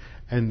humanity.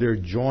 And they're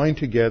joined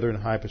together in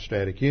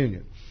hypostatic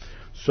union.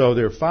 So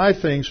there are 5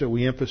 things that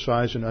we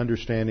emphasize in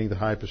understanding the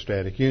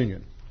hypostatic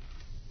union.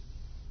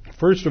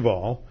 First of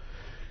all,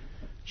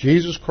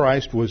 Jesus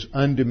Christ was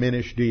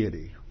undiminished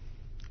deity.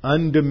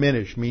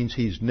 Undiminished means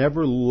he's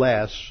never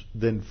less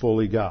than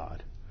fully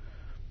God.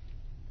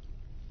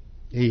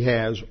 He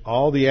has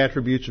all the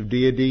attributes of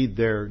deity.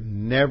 They're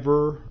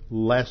never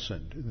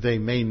lessened. They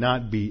may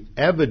not be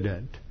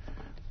evident,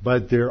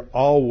 but they're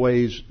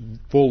always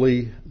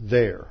fully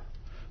there.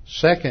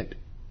 Second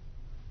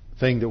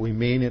thing that we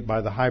mean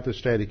by the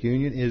hypostatic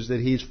union is that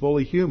he's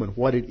fully human.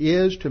 What it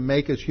is to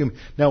make us human.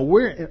 Now,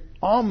 we're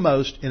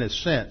almost, in a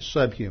sense,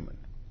 subhuman.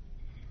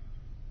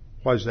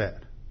 Why is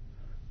that?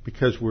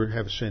 Because we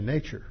have a sin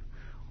nature.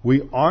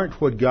 We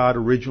aren't what God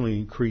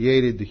originally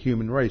created the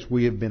human race.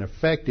 We have been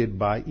affected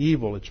by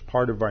evil. It's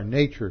part of our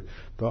nature.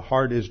 The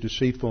heart is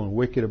deceitful and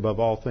wicked above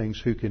all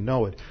things. Who can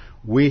know it?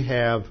 We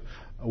have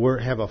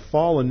a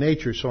fallen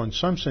nature, so in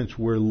some sense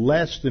we're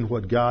less than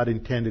what God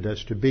intended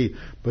us to be.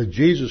 But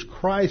Jesus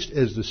Christ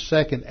as the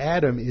second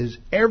Adam is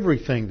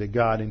everything that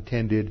God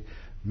intended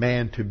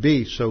man to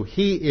be. So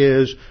he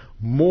is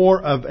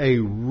more of a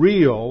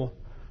real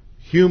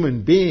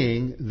human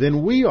being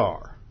than we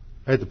are.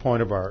 At the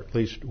point of at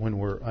least when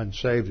we're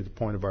unsaved, at the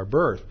point of our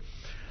birth.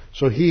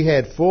 So he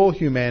had full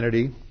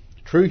humanity,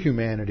 true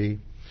humanity,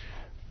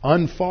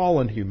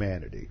 unfallen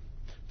humanity.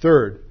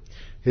 Third,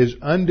 his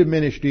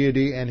undiminished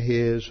deity and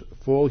his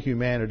full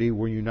humanity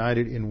were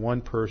united in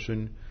one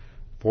person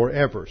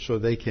forever. So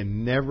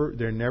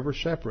they're never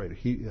separated.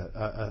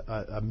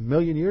 A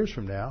million years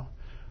from now,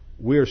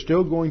 we are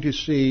still going to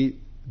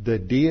see the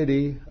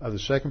deity of the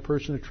second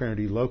person of the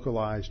Trinity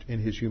localized in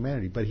his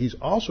humanity. But he's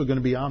also going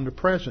to be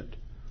omnipresent.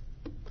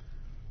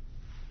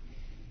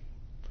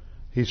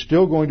 He's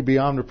still going to be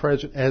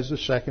omnipresent as the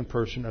second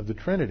person of the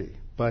Trinity,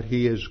 but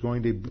he is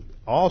going to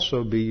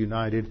also be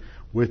united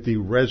with the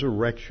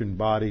resurrection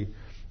body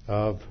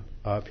of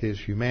his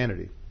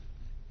humanity.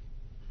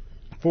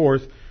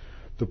 Fourth,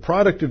 the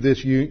product of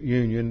this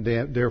union,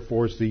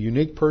 therefore, is the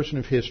unique person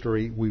of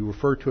history. We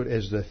refer to it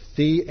as the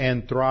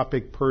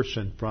theanthropic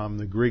person, from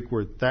the Greek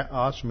word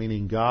theos,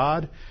 meaning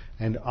God,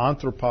 and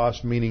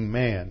anthropos, meaning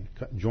man,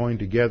 joined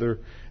together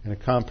in a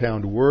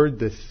compound word,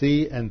 the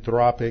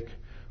theanthropic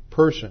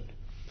person.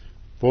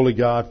 Fully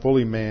God,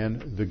 fully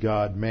man, the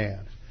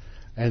God-man.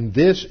 And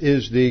this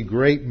is the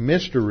great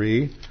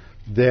mystery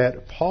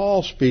that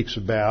Paul speaks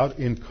about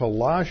in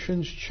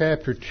Colossians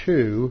chapter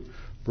 2,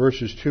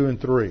 verses 2 and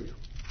 3.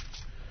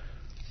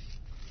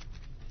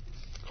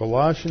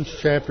 Colossians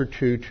chapter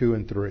 2, 2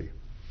 and 3.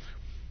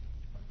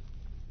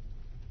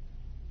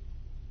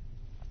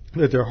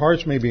 That their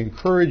hearts may be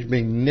encouraged,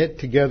 being knit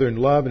together in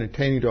love, and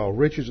attaining to all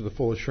riches of the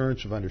full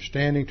assurance of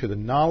understanding, to the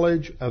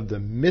knowledge of the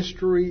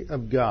mystery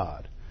of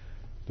God.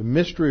 The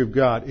mystery of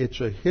God, it's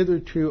a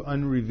hitherto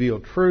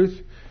unrevealed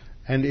truth,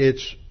 and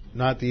it's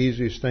not the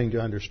easiest thing to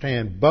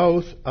understand,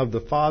 both of the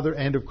Father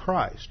and of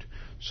Christ.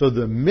 So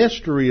the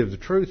mystery of the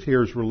truth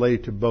here is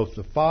related to both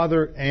the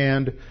Father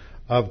and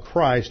of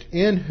Christ,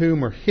 in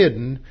whom are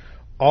hidden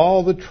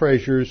all the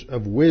treasures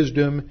of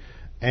wisdom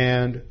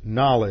and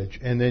knowledge.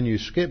 And then you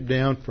skip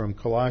down from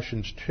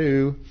Colossians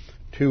 2,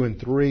 2 and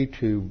 3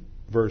 to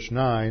verse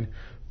 9.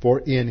 For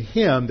in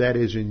him, that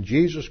is in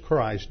Jesus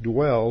Christ,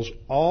 dwells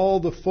all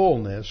the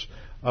fullness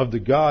of the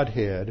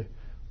Godhead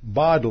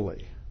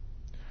bodily.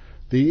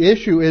 The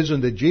issue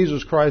isn't that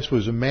Jesus Christ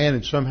was a man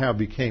and somehow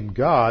became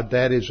God.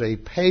 That is a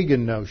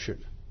pagan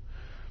notion.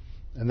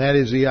 And that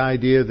is the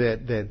idea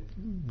that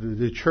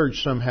the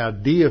church somehow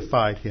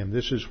deified him.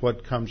 This is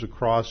what comes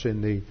across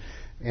in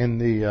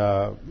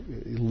the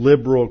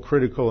liberal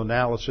critical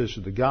analysis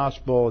of the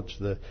gospel. It's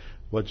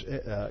what's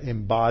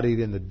embodied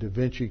in the Da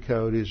Vinci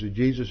Code is that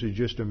Jesus is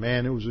just a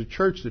man. It was the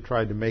church that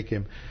tried to make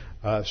him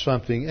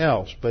something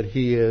else, but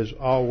he is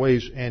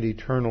always and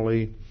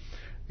eternally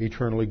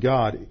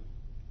God.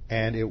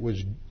 And it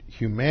was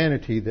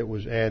humanity that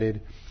was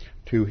added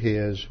to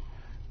his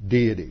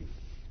deity.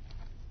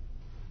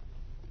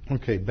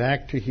 Okay,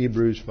 back to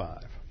Hebrews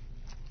 5.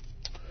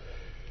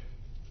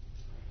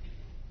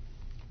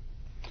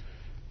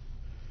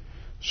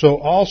 So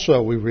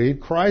also we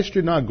read, Christ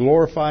did not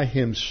glorify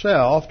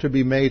himself to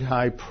be made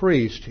high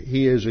priest.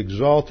 He is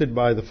exalted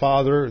by the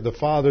Father. The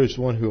Father is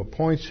the one who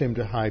appoints him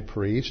to high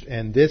priest.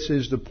 And this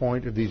is the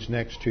point of these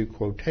next two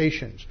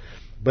quotations.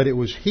 But it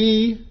was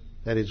he,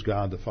 that is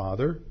God the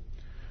Father,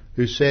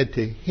 who said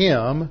to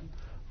him,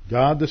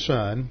 God the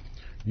Son,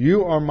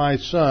 You are my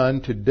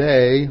son,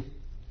 today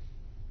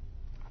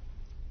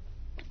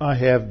I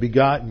have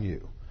begotten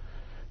you.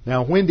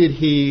 Now, when did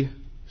he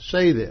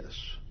say this?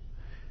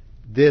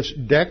 This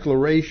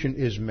declaration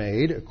is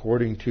made,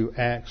 according to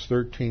Acts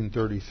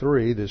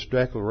 13:33, this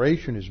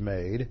declaration is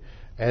made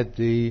at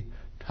the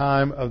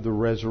time of the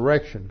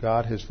resurrection.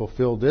 God has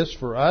fulfilled this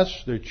for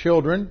us, their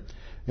children,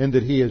 in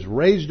that he has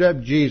raised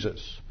up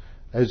Jesus.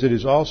 As it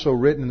is also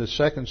written in the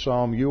second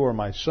Psalm, you are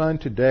my son,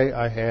 today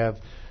I have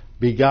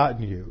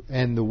begotten you.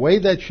 And the way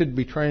that should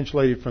be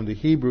translated from the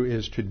Hebrew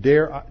is,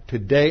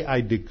 today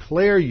I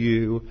declare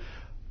you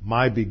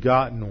my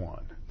begotten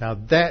one. Now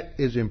that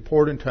is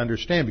important to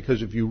understand,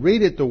 because if you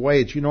read it the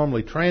way it's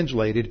normally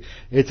translated,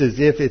 it's as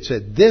if it's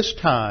at this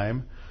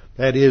time,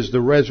 that is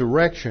the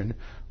resurrection,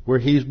 where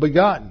he's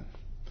begotten.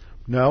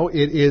 No,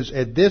 it is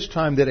at this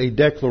time that a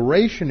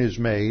declaration is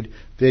made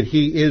that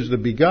he is the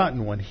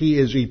begotten one. He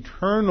is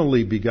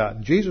eternally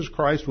begotten. Jesus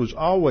Christ was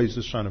always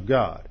the Son of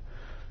God.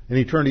 In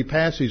eternity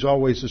past, he's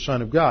always the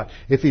Son of God.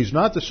 If he's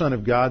not the Son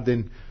of God,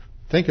 then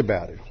think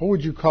about it. What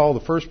would you call the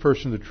first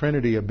person of the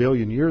Trinity 1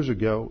 billion years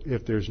ago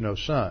if there's no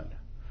Son?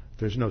 If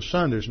there's no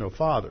Son, there's no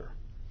Father.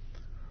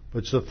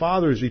 But the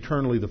Father is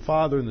eternally the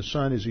Father, and the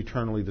Son is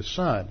eternally the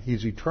Son.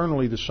 He's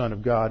eternally the Son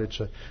of God.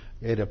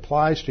 It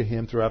applies to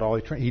him throughout all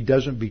eternity. He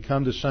doesn't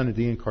become the Son at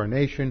the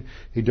incarnation.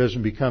 He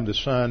doesn't become the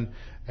Son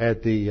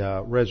at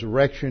the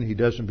resurrection. He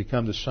doesn't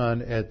become the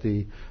Son at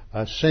the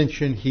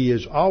ascension. He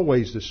is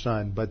always the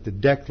Son, but the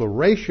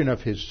declaration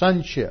of his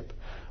sonship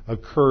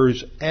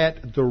occurs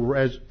at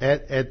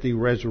the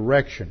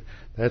resurrection.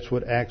 That's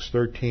what Acts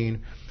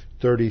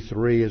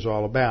 13:33 is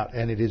all about.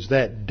 And it is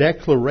that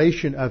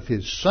declaration of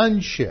his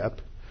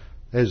sonship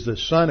as the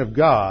Son of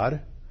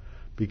God,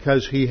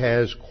 because he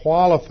has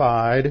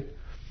qualified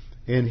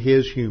in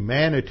his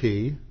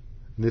humanity.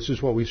 And this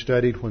is what we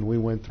studied when we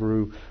went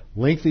through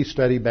lengthy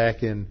study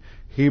back in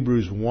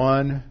Hebrews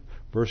 1,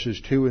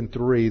 verses 2 and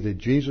 3, that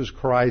Jesus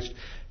Christ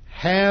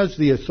has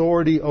the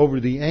authority over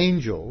the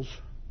angels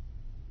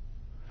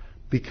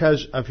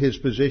because of his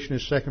position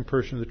as second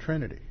person of the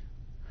Trinity.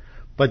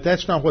 But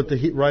that's not what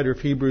the writer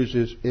of Hebrews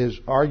is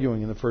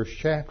arguing in the first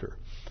chapter.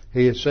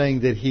 He is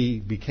saying that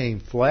he became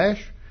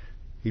flesh,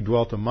 he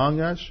dwelt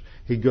among us,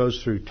 he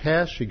goes through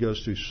tests, he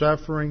goes through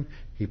suffering,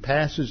 he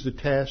passes the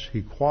test,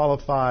 he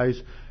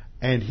qualifies,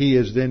 and he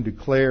is then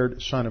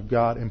declared Son of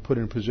God and put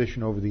in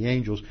position over the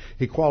angels.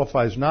 He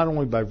qualifies not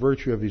only by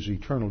virtue of his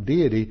eternal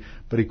deity,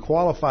 but he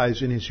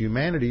qualifies in his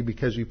humanity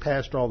because he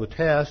passed all the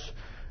tests,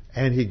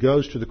 and he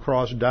goes to the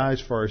cross, dies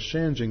for our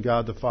sins, and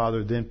God the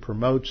Father then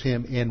promotes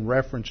him in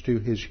reference to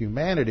his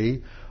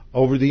humanity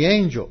over the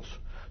angels,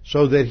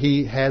 so that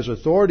he has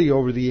authority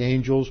over the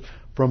angels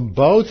from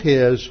both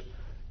his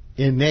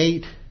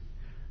innate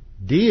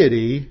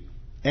deity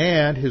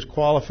and his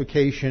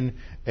qualification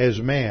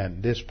as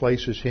man. This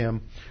places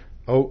him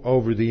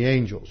over the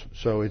angels.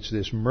 So it's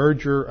this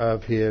merger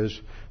of his,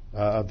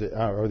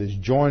 or this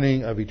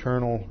joining of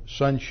eternal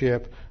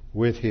sonship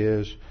with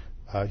his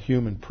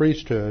human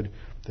priesthood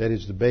that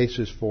is the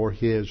basis for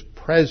his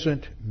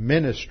present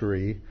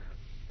ministry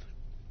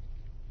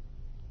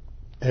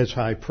as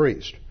high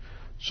priest.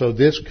 So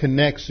this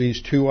connects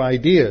these two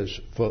ideas.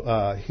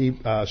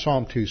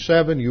 Psalm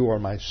 2:7, you are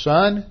my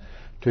son.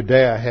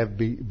 Today I have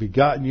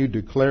begotten you,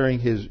 declaring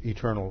his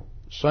eternal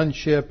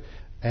sonship,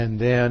 and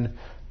then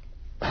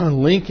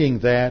linking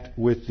that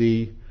with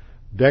the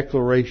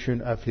declaration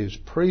of his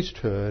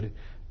priesthood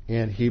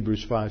in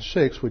Hebrews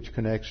 5:6, which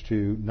connects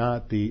to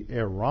not the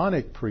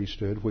Aaronic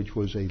priesthood, which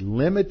was a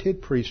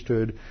limited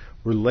priesthood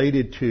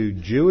related to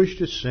Jewish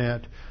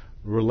descent,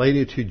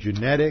 related to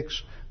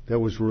genetics, that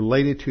was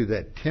related to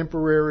that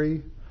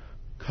temporary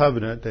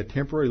covenant, that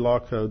temporary law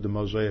code, the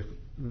Mosaic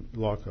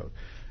law code.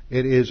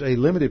 It is a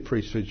limited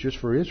priesthood just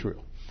for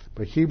Israel.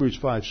 But Hebrews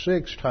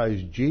 5:6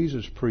 ties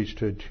Jesus'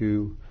 priesthood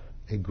to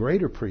a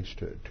greater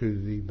priesthood, to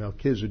the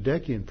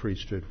Melchizedekian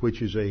priesthood,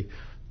 which is a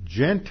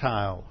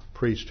Gentile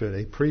priesthood,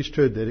 a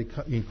priesthood that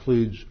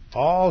includes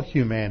all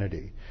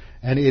humanity.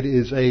 And it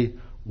is a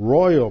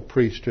royal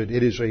priesthood.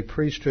 It is a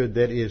priesthood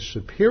that is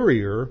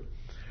superior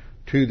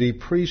to the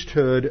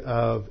priesthood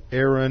of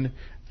Aaron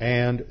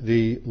and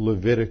the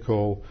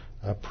Levitical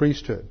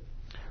priesthood.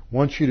 I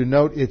want you to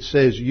note it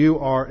says you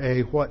are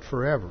a what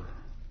forever?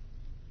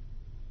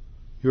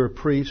 You're a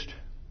priest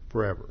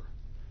forever.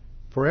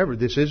 Forever.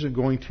 This isn't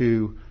going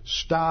to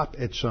stop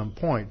at some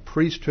point.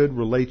 Priesthood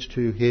relates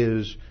to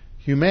his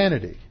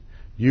humanity.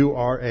 You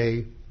are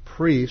a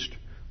priest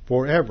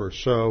forever.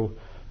 So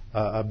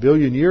 1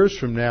 billion years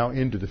from now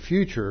into the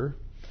future,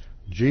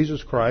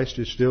 Jesus Christ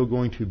is still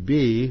going to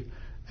be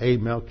a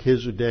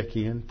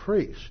Melchizedekian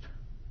priest.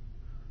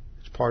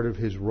 It's part of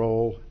his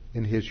role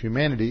in his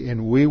humanity,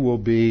 and we will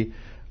be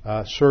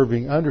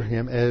serving under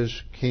him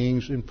as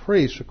kings and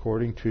priests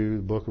according to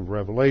the book of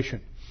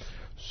Revelation.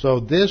 So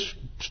this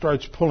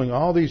starts pulling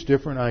all these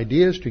different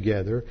ideas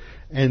together,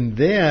 and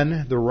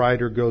then the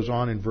writer goes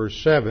on in verse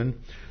 7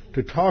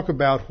 to talk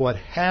about what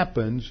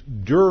happens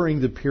during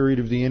the period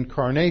of the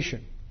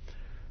incarnation.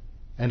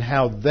 and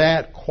how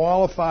that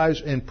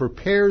qualifies and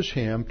prepares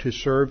him to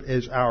serve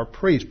as our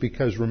priest.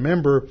 Because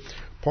remember,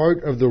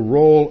 part of the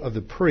role of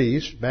the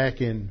priest,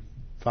 back in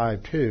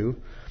 5:2,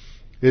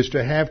 is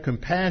to have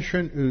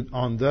compassion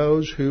on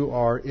those who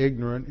are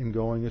ignorant and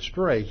going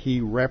astray.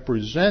 He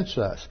represents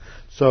us.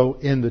 So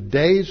in the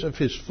days of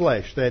his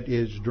flesh, that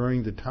is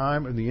during the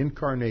time of the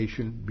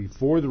incarnation,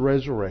 before the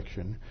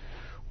resurrection,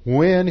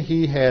 when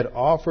he had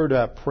offered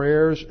up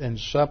prayers and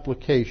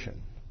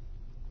supplication,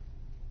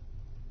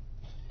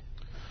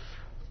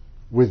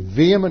 with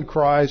vehement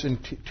cries and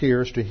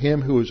tears to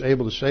him who was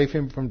able to save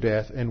him from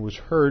death, and was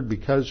heard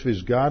because of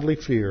his godly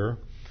fear.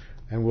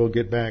 And we'll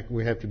get back,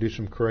 we have to do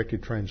some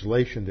corrected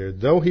translation there.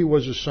 Though he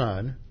was a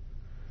son,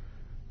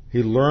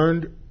 he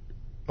learned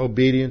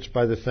obedience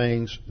by the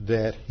things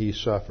that he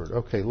suffered.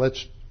 Okay,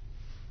 let's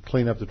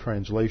clean up the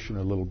translation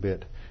a little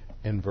bit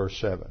in verse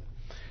 7.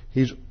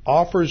 He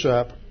offers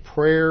up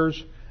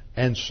prayers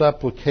and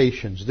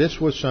supplications.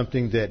 This was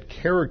something that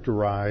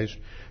characterized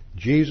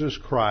Jesus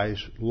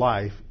Christ's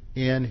life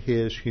in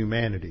his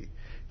humanity.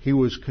 He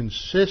was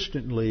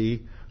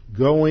consistently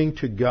going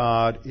to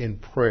God in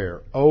prayer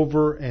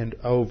over and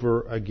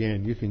over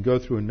again. You can go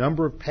through a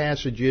number of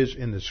passages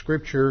in the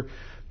Scripture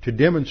to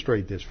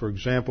demonstrate this. For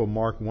example,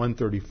 Mark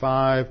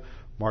 1:35,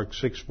 Mark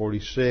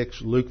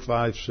 6:46, Luke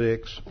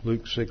 5:6,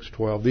 Luke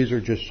 6:12. These are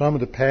just some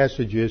of the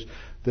passages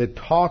that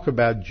talk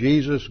about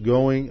Jesus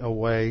going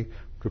away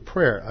to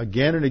prayer.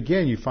 Again and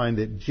again, you find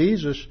that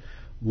Jesus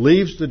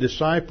leaves the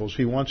disciples.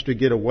 He wants to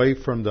get away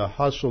from the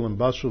hustle and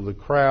bustle of the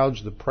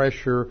crowds, the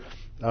pressure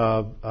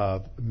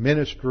of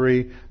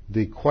ministry,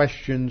 the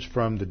questions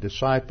from the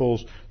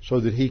disciples, so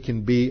that he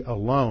can be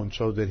alone,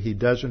 so that he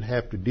doesn't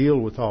have to deal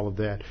with all of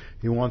that.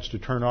 He wants to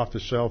turn off the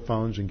cell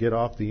phones and get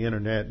off the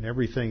internet and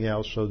everything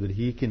else so that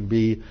he can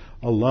be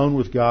alone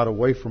with God,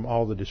 away from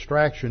all the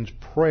distractions.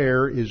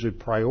 Prayer is a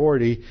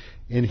priority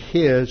in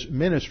his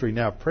ministry.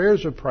 Now, prayer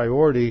is a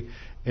priority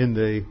in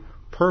the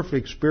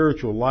perfect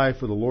spiritual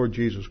life of the Lord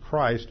Jesus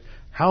Christ.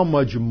 How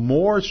much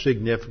more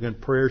significant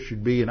prayer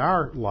should be in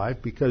our life,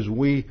 because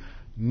we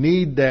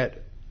need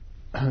that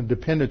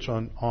dependence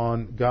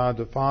on God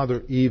the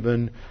Father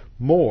even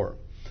more.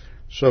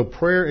 So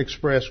prayer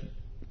expressed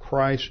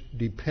Christ's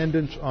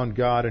dependence on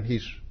God, and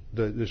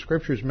the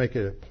Scriptures make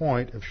it a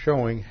point of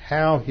showing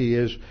how he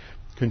is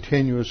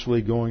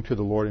continuously going to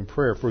the Lord in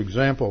prayer. For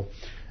example,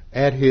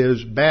 at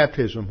his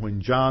baptism,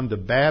 when John the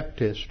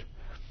Baptist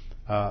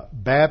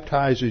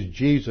baptizes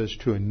Jesus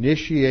to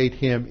initiate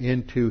him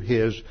into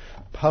his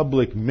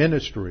public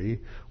ministry,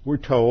 we're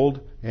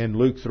told in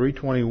Luke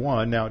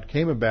 3:21, now it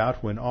came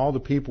about when all the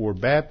people were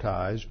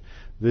baptized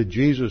that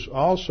Jesus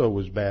also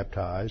was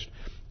baptized,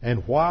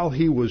 and while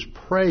he was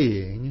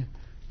praying,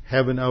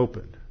 heaven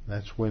opened.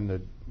 That's when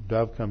the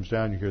dove comes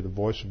down, you hear the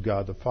voice of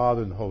God the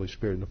Father, and the Holy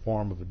Spirit in the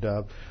form of a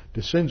dove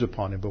descends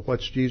upon him. But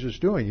what's Jesus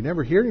doing? You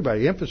never hear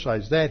anybody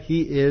emphasize that.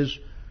 He is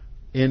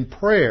in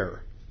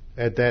prayer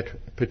at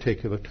that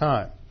particular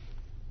time.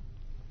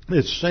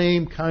 The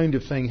same kind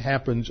of thing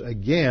happens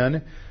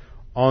again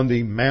on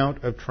the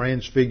Mount of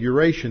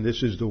Transfiguration.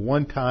 This is the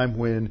one time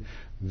when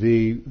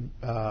the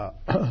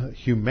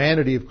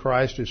humanity of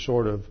Christ is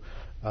sort of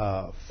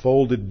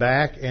folded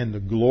back and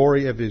the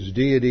glory of his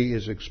deity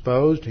is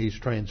exposed. He's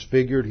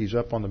transfigured. He's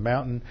up on the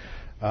mountain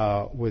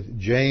with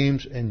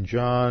James and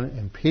John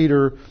and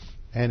Peter.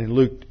 And in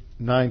Luke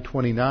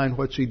 9:29,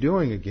 what's he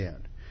doing again?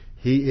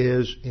 He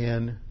is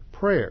in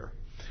prayer.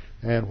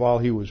 And while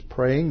he was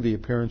praying, the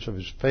appearance of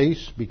his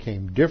face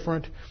became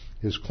different.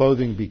 His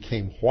clothing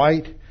became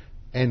white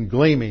and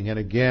gleaming. And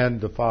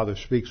again, the Father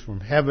speaks from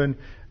heaven,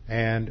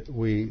 and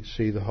we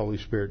see the Holy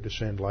Spirit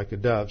descend like a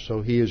dove.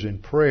 So he is in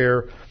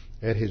prayer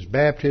at his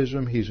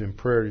baptism. He's in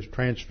prayer at his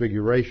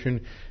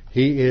transfiguration.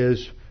 He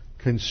is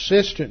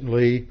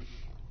consistently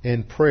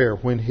in prayer.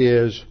 When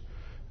his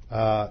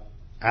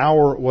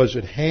hour was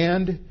at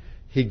hand,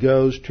 he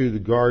goes to the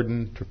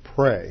garden to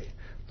pray.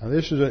 Now,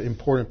 this is an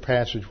important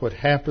passage. What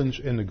happens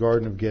in the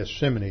Garden of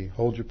Gethsemane?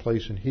 Hold your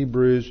place in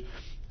Hebrews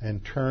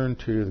and turn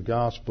to the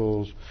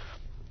Gospels.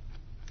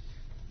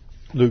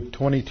 Luke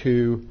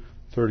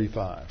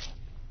 22:35.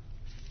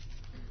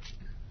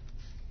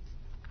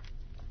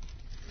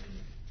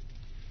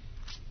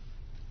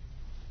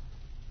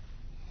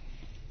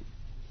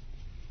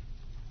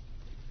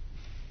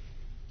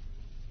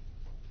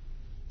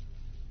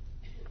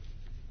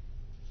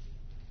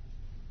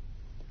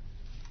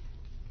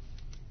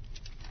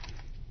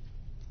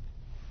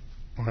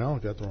 Well, I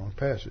got the wrong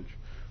passage.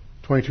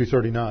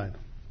 22:39.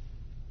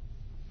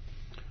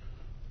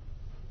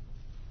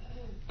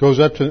 Goes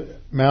up to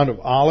Mount of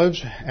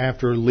Olives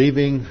after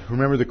leaving.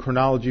 Remember the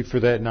chronology for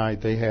that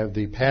night. They have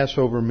the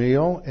Passover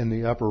meal in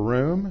the upper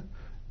room.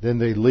 Then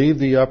they leave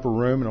the upper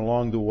room, and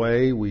along the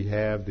way we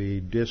have the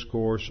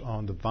discourse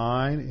on the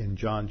vine in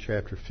John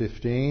chapter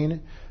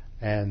 15.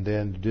 And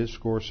then the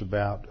discourse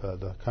about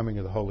the coming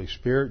of the Holy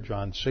Spirit,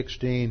 John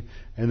 16,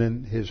 and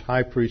then his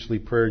high priestly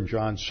prayer in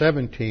John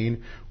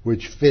 17,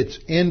 which fits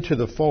into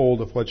the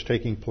fold of what's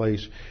taking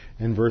place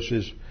in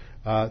verses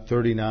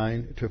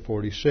 39 to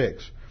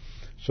 46.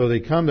 So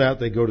they come out,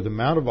 they go to the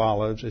Mount of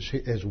Olives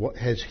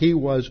as he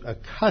was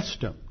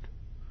accustomed.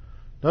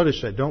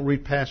 Notice that. Don't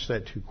read past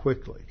that too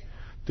quickly.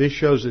 This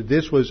shows that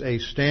this was a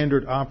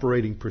standard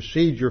operating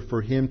procedure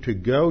for him to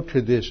go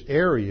to this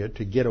area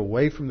to get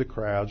away from the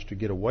crowds, to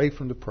get away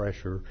from the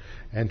pressure,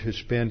 and to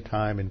spend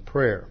time in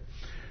prayer.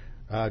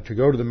 To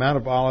go to the Mount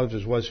of Olives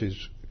as was his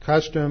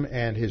custom,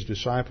 and his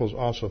disciples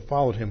also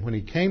followed him. When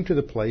he came to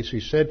the place, he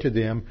said to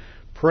them,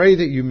 "Pray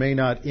that you may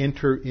not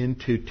enter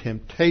into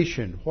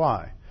temptation."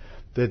 Why?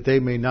 That they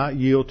may not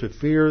yield to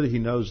fear. He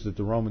knows that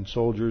the Roman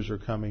soldiers are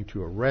coming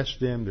to arrest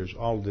them. There's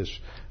all this,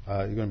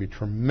 there's going to be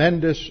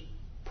tremendous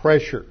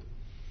pressure.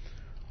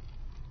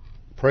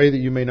 Pray that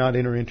you may not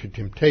enter into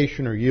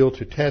temptation or yield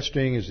to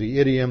testing is the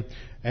idiom.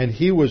 And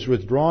he was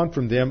withdrawn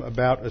from them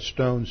about a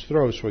stone's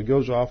throw. So he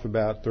goes off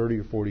about 30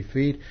 or 40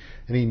 feet,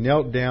 and he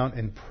knelt down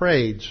and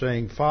prayed,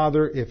 saying,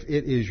 "Father, if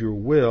it is your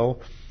will,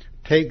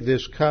 take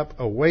this cup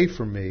away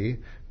from me.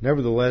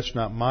 Nevertheless,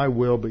 not my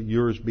will, but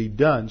yours be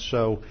done."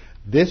 So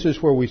this is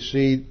where we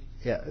see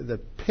the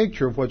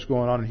picture of what's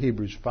going on in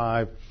Hebrews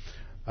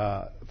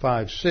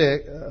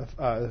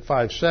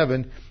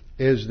 5:7,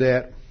 is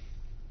that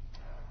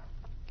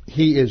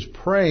he is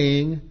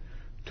praying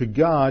to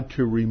God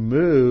to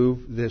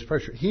remove this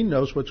pressure. He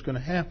knows what's going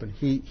to happen.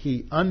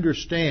 He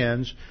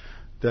understands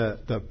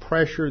the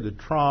pressure, the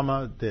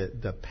trauma,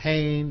 the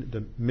pain,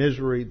 the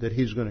misery that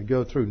he's going to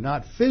go through.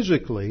 Not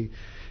physically,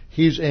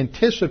 he's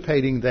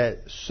anticipating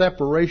that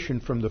separation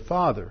from the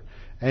Father.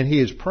 And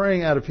he is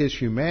praying out of his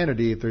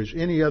humanity, if there's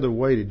any other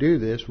way to do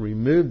this,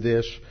 remove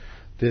this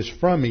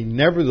from me.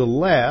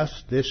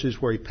 Nevertheless, this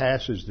is where he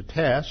passes the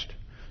test.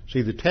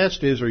 See, the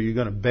test is, are you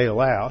going to bail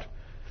out?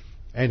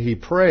 And he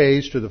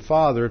prays to the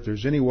Father, if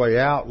there's any way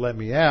out, let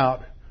me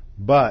out.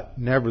 But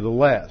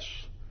nevertheless,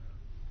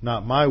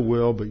 not my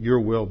will, but your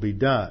will be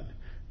done.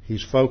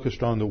 He's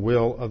focused on the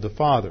will of the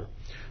Father.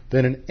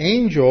 Then an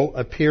angel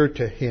appeared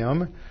to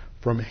him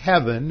from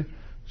heaven,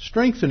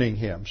 strengthening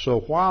him. So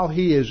while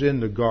he is in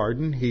the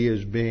garden, he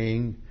is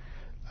being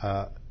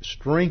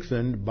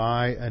strengthened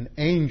by an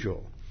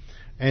angel.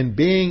 And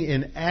being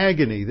in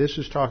agony, this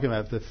is talking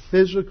about the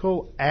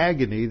physical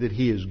agony that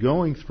he is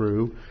going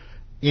through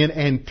in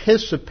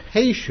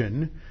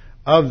anticipation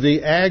of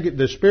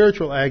the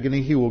spiritual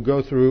agony he will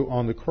go through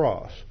on the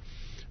cross.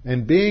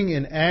 And being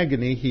in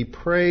agony, he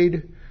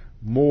prayed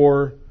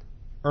more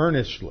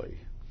earnestly.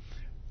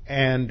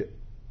 And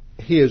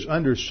he is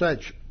under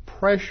such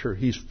pressure,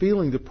 he's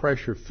feeling the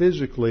pressure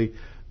physically,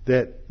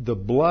 that the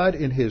blood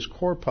in his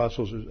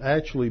corpuscles is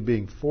actually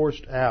being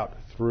forced out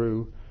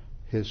through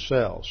his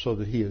cells, so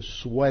that he is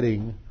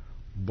sweating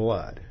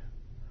blood.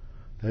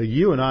 Now,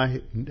 you and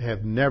I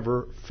have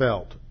never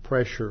felt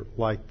pressure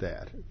like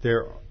that.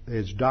 There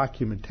is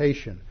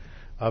documentation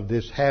of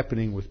this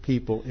happening with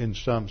people in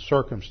some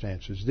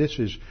circumstances. This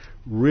is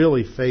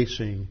really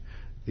facing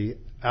the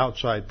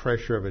outside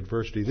pressure of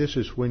adversity. This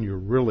is when you're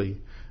really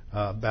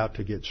about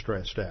to get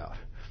stressed out.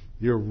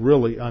 You're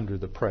really under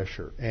the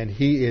pressure. And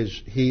he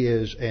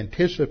is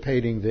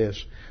anticipating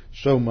this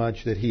so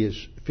much that he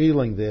is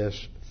feeling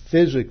this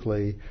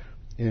physically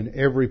in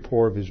every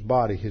pore of his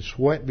body. His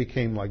sweat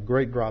became like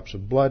great drops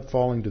of blood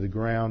falling to the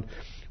ground.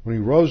 When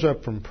he rose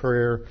up from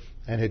prayer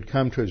and had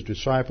come to his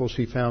disciples,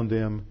 he found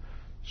them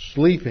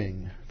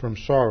sleeping from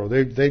sorrow.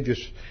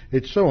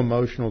 It's so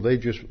emotional.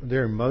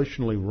 They're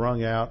emotionally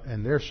wrung out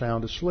and they're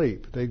sound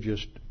asleep. They're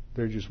just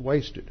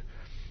wasted.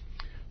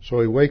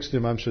 So he wakes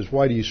them up and says,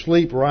 "Why do you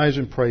sleep? Rise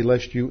and pray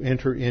lest you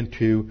enter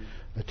into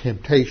a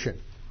temptation."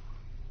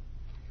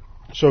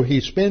 So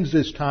he spends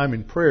this time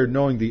in prayer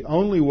knowing the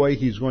only way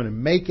he's going to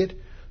make it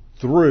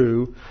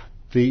through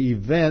the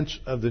events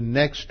of the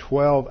next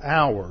 12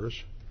 hours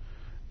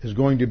is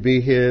going to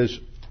be his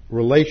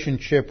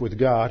relationship with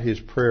God, his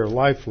prayer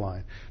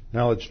lifeline.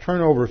 Now let's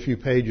turn over a few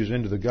pages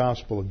into the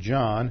Gospel of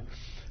John.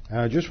 And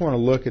I just want to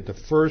look at the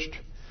first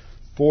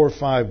 4 or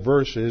 5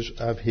 verses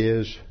of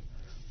his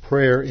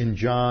prayer in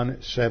John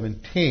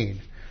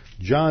 17.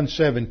 John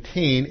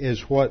 17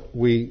 is what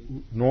we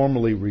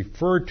normally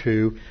refer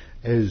to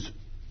as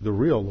the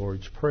real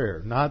Lord's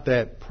Prayer. Not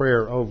that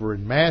prayer over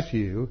in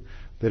Matthew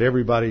that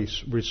everybody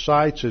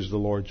recites as the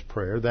Lord's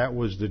Prayer. That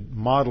was the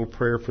model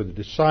prayer for the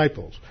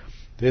disciples.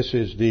 This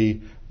is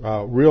the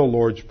real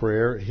Lord's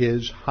Prayer,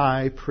 his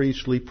high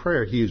priestly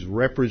prayer. He is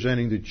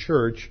representing the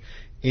church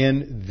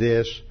in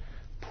this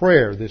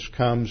prayer. This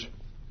comes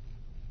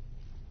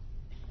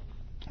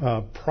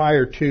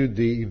prior to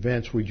the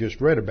events we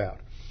just read about,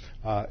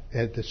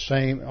 at the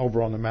same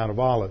over on the Mount of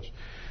Olives.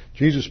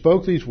 Jesus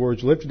spoke these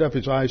words, lifted up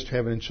his eyes to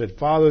heaven, and said,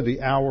 "Father,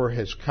 the hour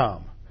has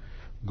come.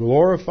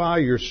 Glorify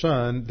your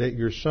Son, that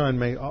your Son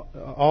may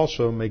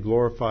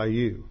glorify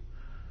you."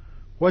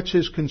 What's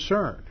his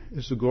concern?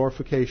 Is the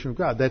glorification of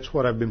God. That's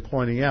what I've been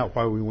pointing out,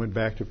 why we went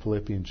back to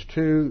Philippians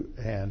 2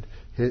 and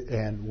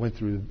went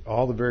through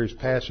all the various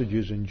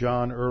passages in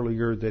John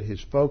earlier, that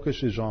his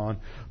focus is on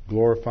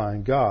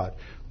glorifying God.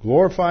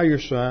 Glorify your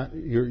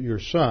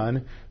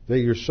son, that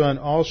your son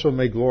also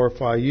may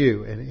glorify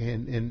you.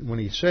 And when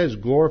he says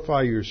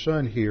glorify your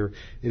son here,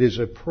 it is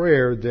a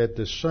prayer that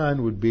the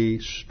son would be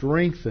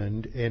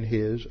strengthened in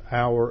his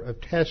hour of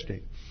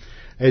testing.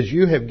 As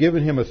you have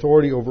given him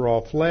authority over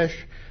all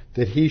flesh,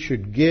 that he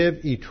should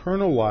give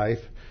eternal life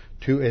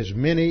to as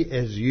many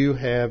as you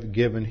have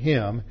given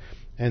him.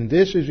 And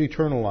this is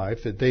eternal life,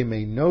 that they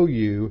may know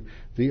you,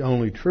 the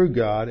only true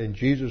God, and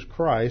Jesus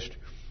Christ,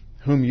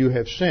 whom you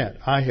have sent.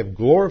 I have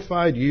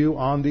glorified you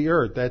on the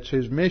earth. That's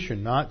his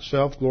mission, not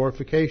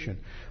self-glorification.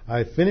 I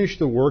have finished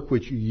the work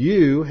which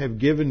you have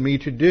given me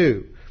to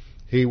do.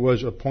 He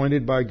was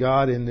appointed by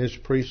God in this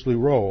priestly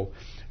role.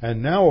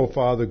 And now, O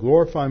Father,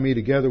 glorify me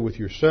together with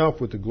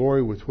yourself, with the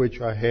glory with which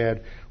I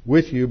had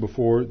with you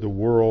before the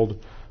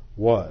world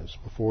was,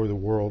 before the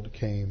world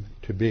came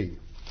to be.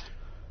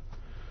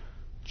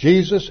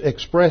 Jesus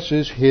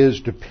expresses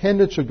his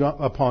dependence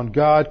upon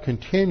God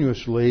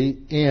continuously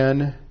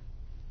in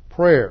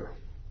prayer.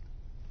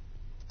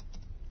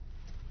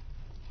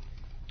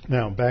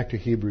 Now, back to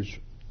Hebrews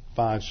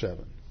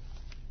 5:7.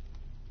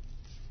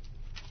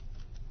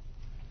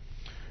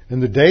 In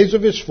the days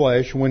of his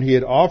flesh, when he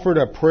had offered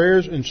up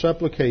prayers and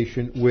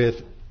supplication with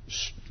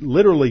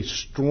literally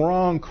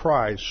strong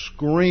cries,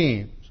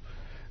 screams,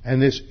 and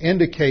this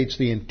indicates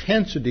the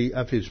intensity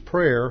of his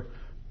prayer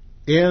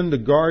in the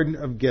Garden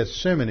of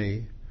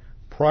Gethsemane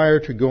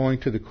prior to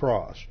going to the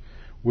cross,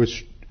 with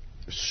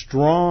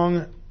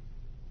strong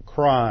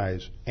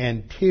cries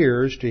and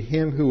tears to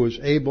him who was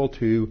able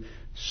to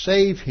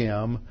save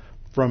him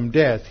from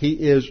death. He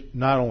is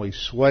not only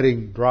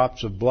sweating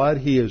drops of blood,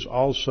 he is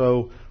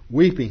also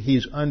weeping.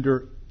 He's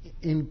under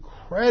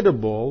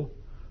incredible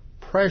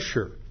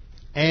pressure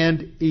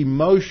and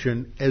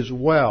emotion as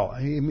well.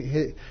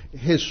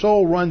 His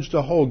soul runs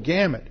the whole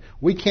gamut.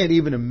 We can't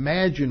even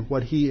imagine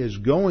what he is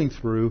going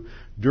through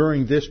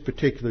during this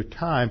particular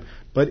time.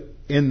 But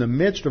in the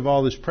midst of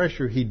all this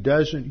pressure, he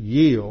doesn't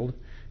yield.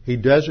 He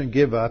doesn't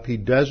give up. He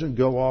doesn't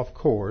go off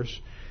course.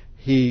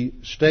 He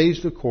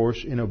stays the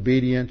course in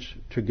obedience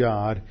to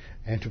God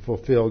and to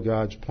fulfill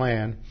God's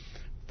plan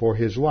for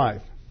his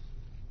life.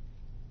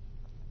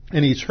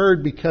 And he's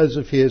heard because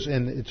of his,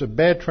 and it's a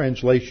bad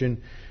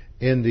translation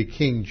in the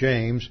King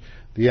James,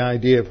 the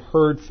idea of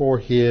heard for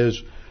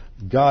his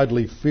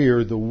godly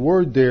fear. The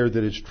word there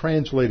that is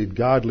translated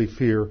godly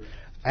fear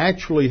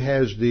actually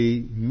has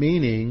the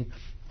meaning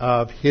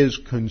of his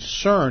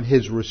concern,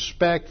 his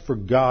respect for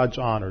God's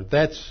honor.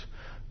 That's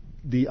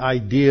the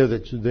idea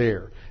that's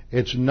there.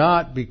 It's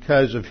not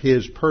because of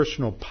his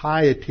personal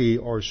piety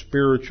or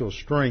spiritual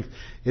strength.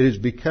 It is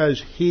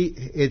because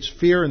it's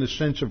fear in the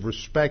sense of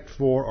respect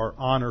for or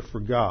honor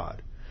for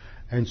God.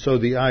 And so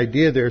the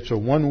idea there, it's a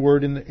one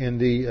word in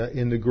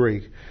the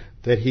Greek,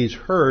 that he's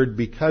heard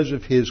because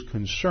of his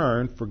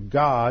concern for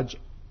God's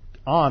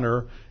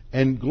honor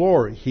and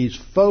glory. He's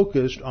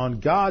focused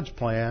on God's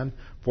plan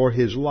for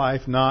his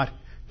life, not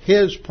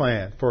his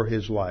plan for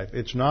his life.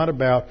 It's not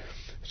about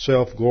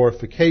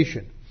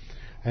self-glorification.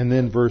 And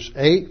then verse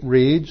 8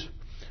 reads,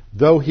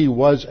 though he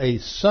was a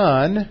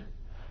son,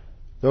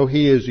 though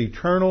he is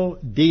eternal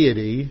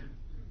deity,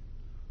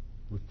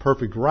 with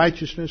perfect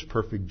righteousness,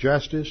 perfect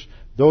justice,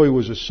 though he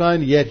was a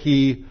son, yet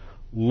he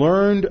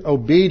learned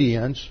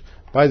obedience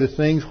by the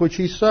things which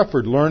he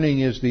suffered. Learning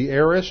is the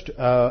aorist,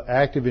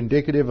 active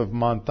indicative of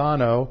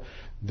Monthano,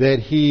 that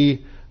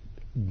he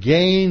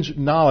gains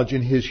knowledge.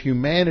 In his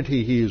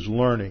humanity he is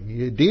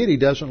learning. Deity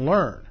doesn't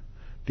learn.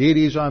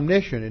 Deity is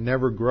omniscient. It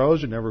never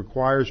grows. It never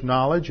acquires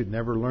knowledge. It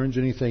never learns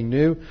anything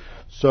new.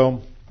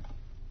 So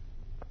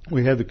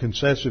we have the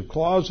concessive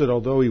clause that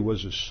although he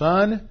was a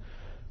son,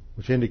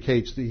 which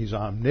indicates that he's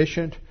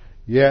omniscient,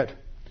 yet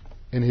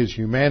in his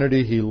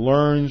humanity he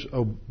learns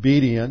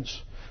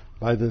obedience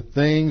by the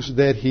things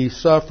that he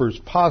suffers.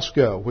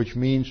 Pasco, which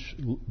means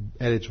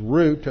at its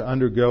root to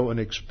undergo an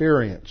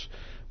experience.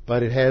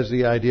 But it has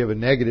the idea of a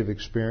negative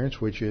experience,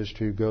 which is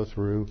to go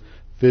through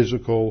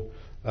physical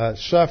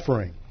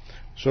suffering.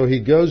 So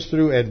he goes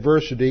through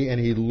adversity and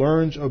he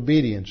learns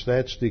obedience.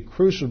 That's the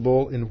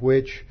crucible in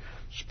which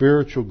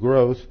spiritual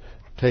growth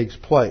takes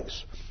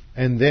place.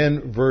 And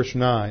then verse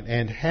 9,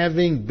 and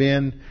having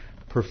been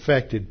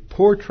perfected.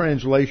 Poor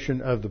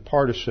translation of the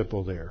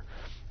participle there.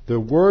 The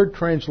word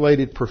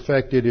translated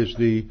perfected is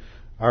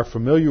our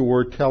familiar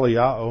word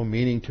teleao,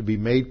 meaning to be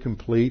made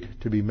complete,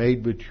 to be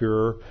made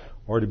mature,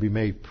 or to be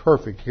made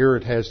perfect. Here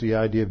it has the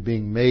idea of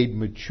being made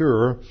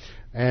mature,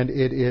 and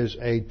it is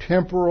a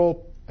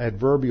temporal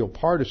adverbial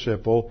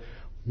participle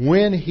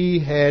when he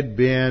had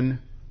been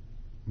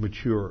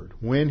matured,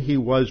 when he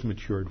was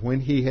matured,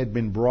 when he had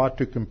been brought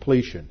to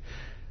completion.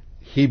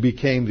 He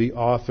became the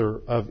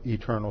author of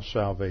eternal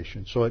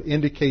salvation. So it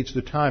indicates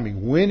the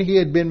timing. When he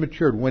had been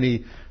matured, when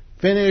he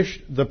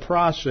finished the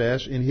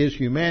process in his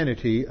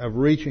humanity of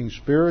reaching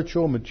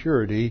spiritual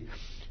maturity,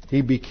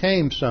 He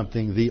became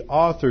something. The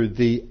author,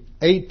 the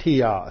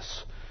aetios.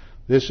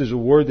 This is a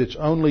word that's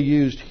only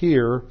used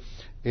here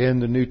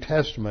in the New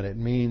Testament. It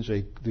means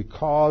the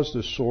cause,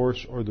 the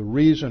source, or the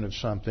reason of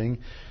something.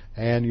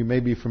 And you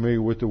may be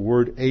familiar with the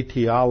word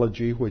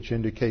etiology, which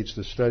indicates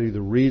the study of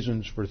the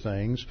reasons for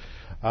things.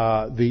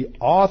 The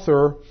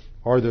author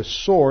or the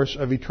source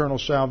of eternal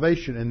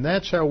salvation. And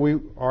that's how we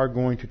are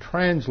going to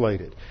translate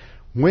it.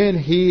 When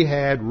he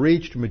had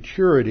reached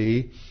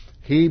maturity,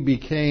 he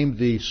became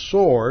the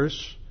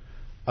source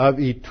of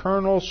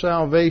eternal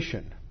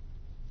salvation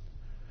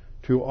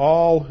to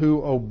all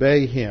who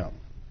obey him.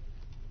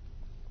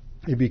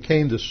 He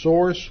became the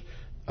source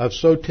of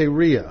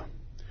soteria.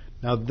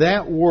 Now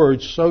that word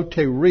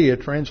soteria,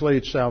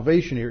 translated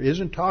salvation here,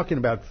 isn't talking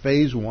about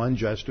phase one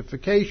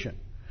justification.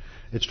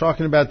 It's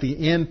talking about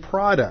the end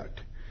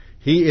product.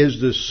 He is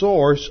the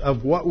source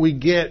of what we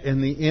get in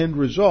the end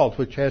result,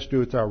 which has to do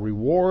with our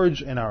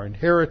rewards and our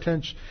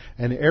inheritance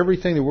and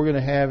everything that we're going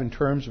to have in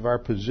terms of our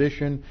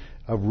position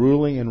of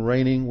ruling and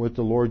reigning with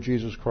the Lord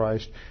Jesus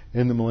Christ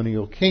in the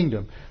millennial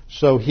kingdom.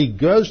 So he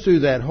goes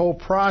through that whole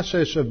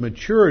process of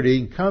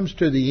maturity, comes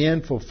to the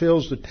end,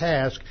 fulfills the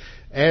task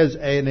as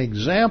an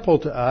example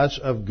to us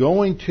of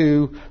going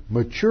to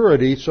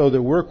maturity so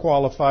that we're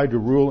qualified to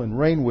rule and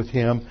reign with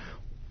him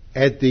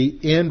at the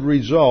end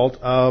result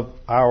of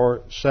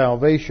our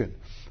salvation.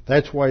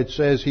 That's why it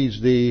says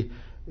he's the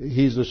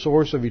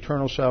source of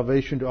eternal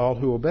salvation to all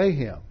who obey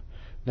him.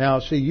 Now,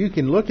 see, you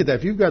can look at that.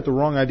 If you've got the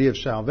wrong idea of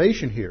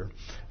salvation here,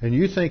 and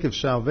you think of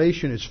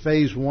salvation as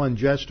phase one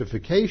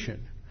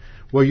justification,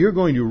 what you're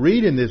going to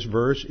read in this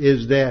verse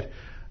is that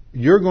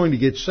you're going to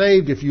get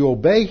saved if you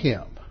obey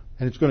him.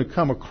 And it's going to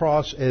come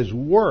across as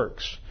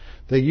works,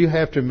 that you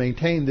have to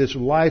maintain this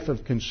life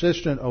of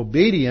consistent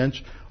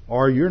obedience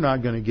or you're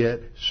not going to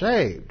get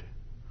saved.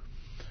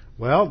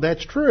 Well,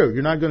 that's true.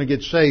 You're not going to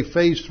get saved.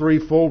 Phase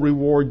 3, full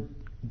reward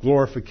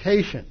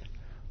glorification.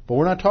 But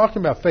we're not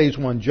talking about phase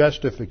 1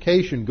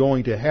 justification,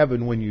 going to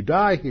heaven when you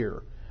die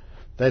here.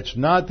 That's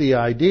not the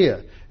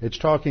idea. It's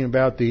talking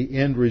about the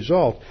end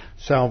result.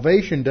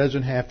 Salvation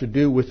doesn't have to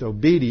do with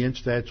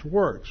obedience, that's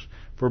works.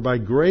 For by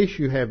grace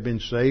you have been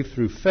saved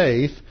through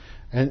faith,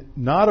 and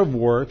not of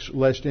works,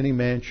 lest any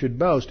man should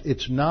boast.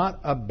 It's not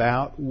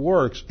about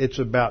works. It's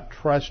about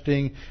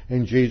trusting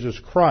in Jesus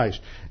Christ.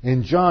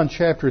 In John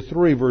chapter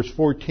 3, verse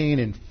 14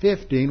 and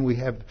 15, we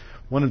have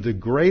one of the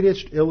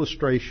greatest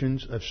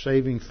illustrations of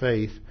saving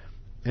faith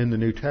in the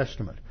New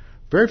Testament.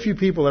 Very few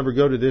people ever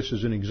go to this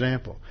as an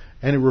example.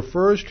 And it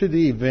refers to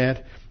the event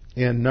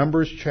in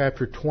Numbers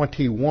chapter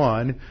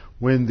 21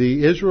 when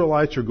the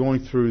Israelites are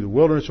going through the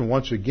wilderness, and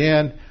once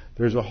again,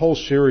 there's a whole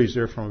series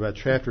there from about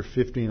chapter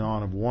 15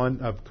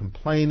 on of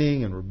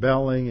complaining and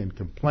rebelling and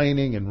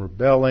complaining and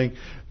rebelling.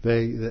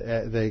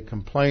 They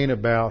complain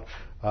about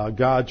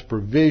God's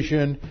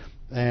provision,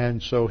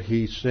 and so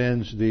he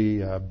sends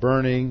the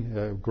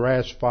burning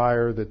grass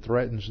fire that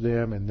threatens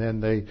them, and then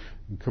they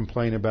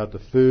complain about the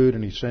food,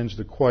 and he sends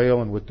the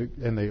quail,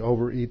 and they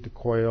overeat the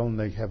quail, and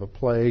they have a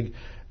plague,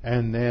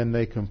 and then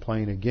they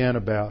complain again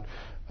about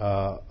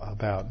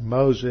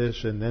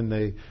Moses, and then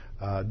they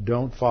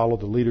don't follow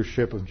the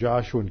leadership of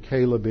Joshua and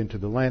Caleb into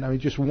the land. I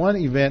mean, just one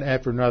event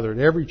after another. In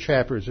every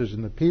chapter it says,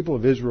 and the people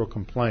of Israel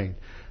complained.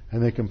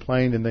 And they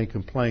complained and they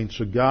complained.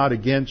 So God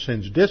again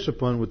sends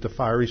discipline with the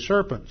fiery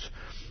serpents.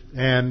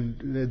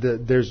 And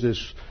there's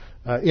this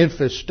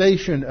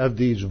infestation of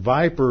these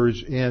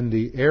vipers in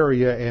the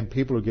area, and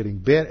people are getting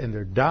bit and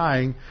they're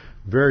dying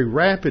very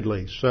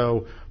rapidly.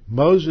 So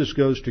Moses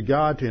goes to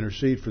God to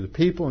intercede for the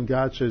people, and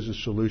God says the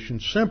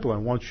solution's simple. I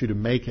want you to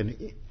make an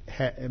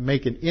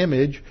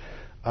image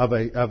of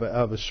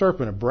a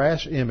serpent, a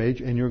brass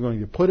image, and you're going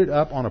to put it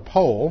up on a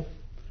pole,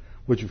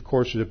 which of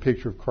course is a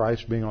picture of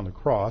Christ being on the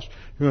cross.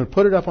 You're going to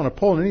put it up on a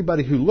pole, and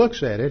anybody who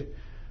looks at it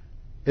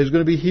is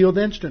going to be healed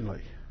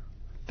instantly.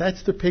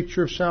 That's the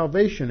picture of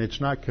salvation. It's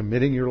not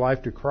committing your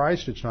life to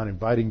Christ. It's not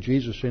inviting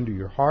Jesus into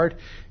your heart.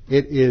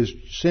 It is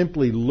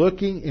simply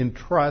looking in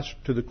trust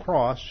to the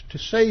cross to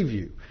save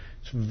you.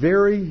 It's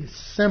very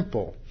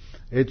simple.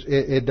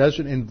 It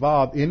doesn't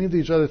involve any of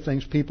these other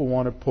things people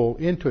want to pull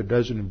into. It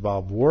doesn't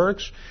involve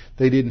works.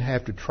 They didn't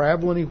have to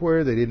travel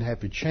anywhere. They didn't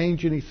have to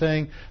change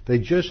anything. They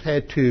just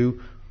had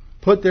to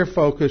put their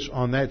focus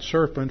on that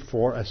serpent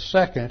for a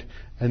second,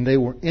 and they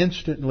were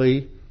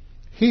instantly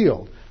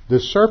healed. The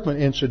serpent,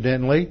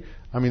 incidentally,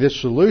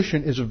 this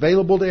solution is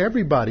available to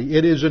everybody.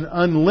 It is an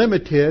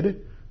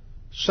unlimited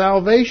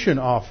salvation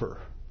offer.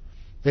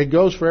 It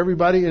goes for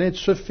everybody, and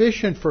it's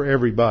sufficient for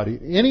everybody.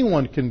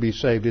 Anyone can be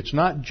saved. It's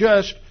not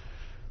just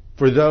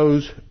for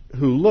those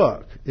who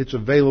look. It's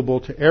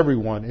available to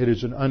everyone. It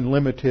is an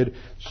unlimited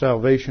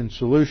salvation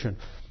solution.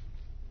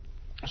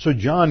 So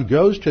John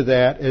goes to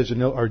that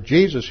or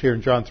Jesus here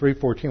in John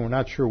 3:14. We're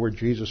not sure where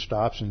Jesus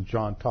stops and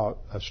John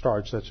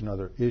starts. That's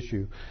another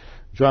issue.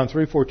 John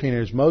 3:14,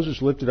 as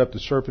Moses lifted up the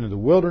serpent in the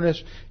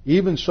wilderness,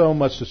 even so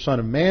must the Son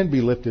of Man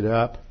be lifted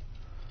up.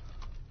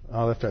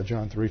 I left out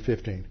John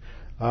 3:15.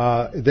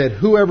 That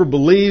whoever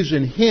believes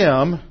in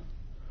him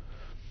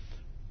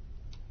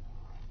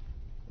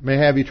may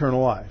have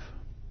eternal life.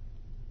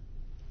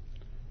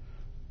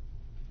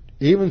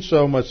 even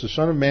so must the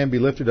Son of Man be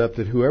lifted up,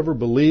 that whoever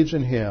believes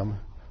in him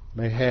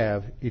may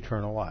have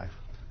eternal life.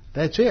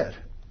 That's it.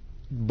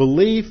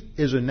 Belief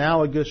is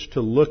analogous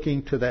to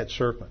looking to that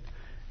serpent.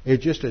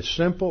 It's just a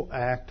simple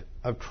act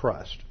of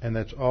trust, and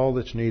that's all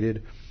that's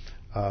needed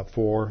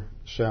for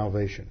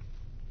salvation.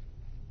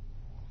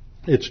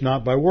 It's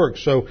not by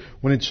works. So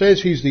when it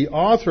says he's the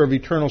author of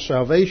eternal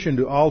salvation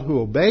to all who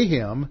obey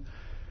him,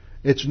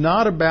 it's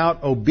not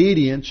about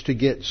obedience to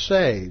get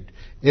saved.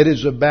 It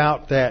is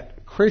about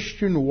that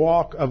Christian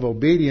walk of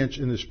obedience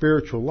in the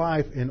spiritual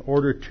life in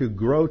order to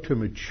grow to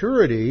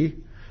maturity,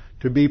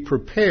 to be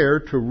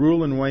prepared to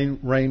rule and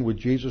reign with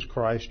Jesus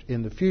Christ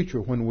in the future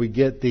when we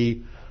get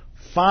the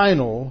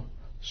final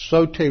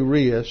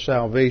soteria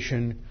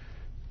salvation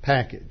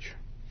package.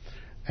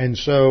 And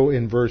so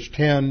in verse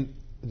 10,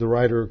 the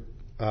writer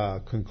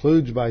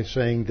concludes by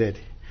saying that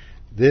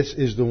this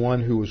is the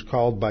one who was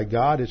called by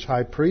God as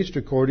high priest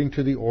according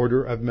to the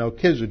order of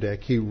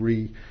Melchizedek. He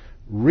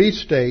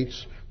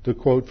restates the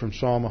quote from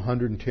Psalm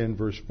 110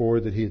 verse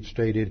 4 that he had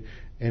stated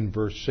in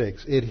verse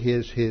 6. It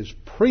is his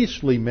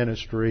priestly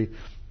ministry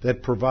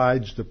that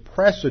provides the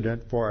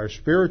precedent for our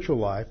spiritual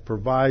life,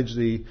 provides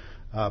the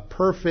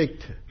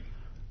perfect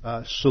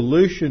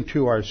solution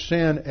to our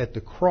sin at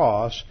the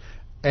cross,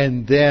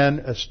 and then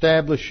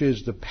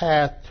establishes the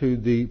path to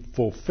the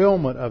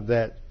fulfillment of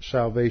that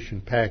salvation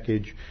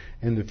package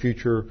in the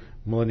future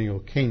millennial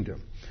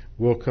kingdom.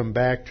 We'll come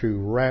back to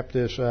wrap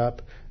this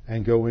up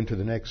and go into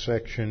the next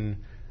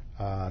section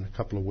in a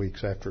couple of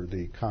weeks after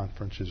the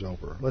conference is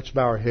over. Let's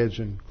bow our heads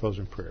and close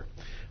in prayer.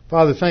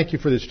 Father, thank you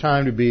for this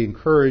time to be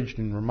encouraged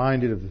and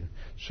reminded of the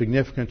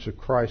significance of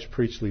Christ's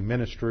priestly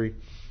ministry,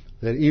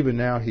 that even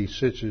now he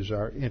sits as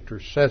our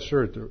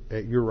intercessor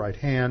at your right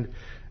hand,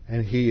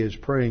 and he is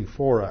praying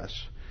for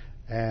us,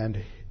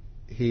 and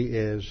he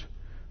is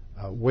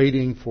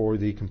waiting for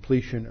the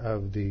completion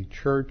of the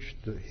church,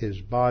 his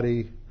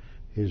body,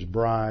 his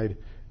bride,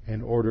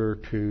 in order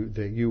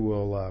that you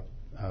will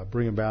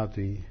bring about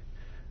the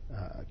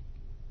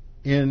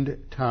end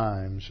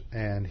times,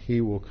 and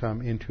he will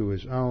come into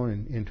his own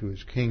and into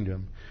his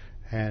kingdom.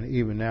 And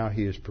even now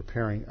he is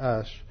preparing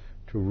us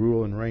to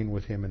rule and reign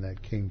with him in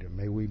that kingdom.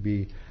 May we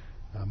be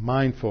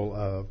mindful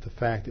of the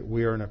fact that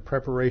we are in a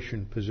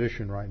preparation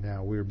position right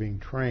now. We are being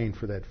trained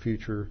for that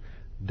future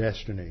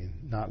destiny,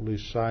 not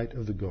lose sight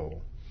of the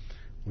goal.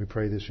 We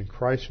pray this in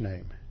Christ's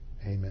name.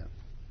 Amen.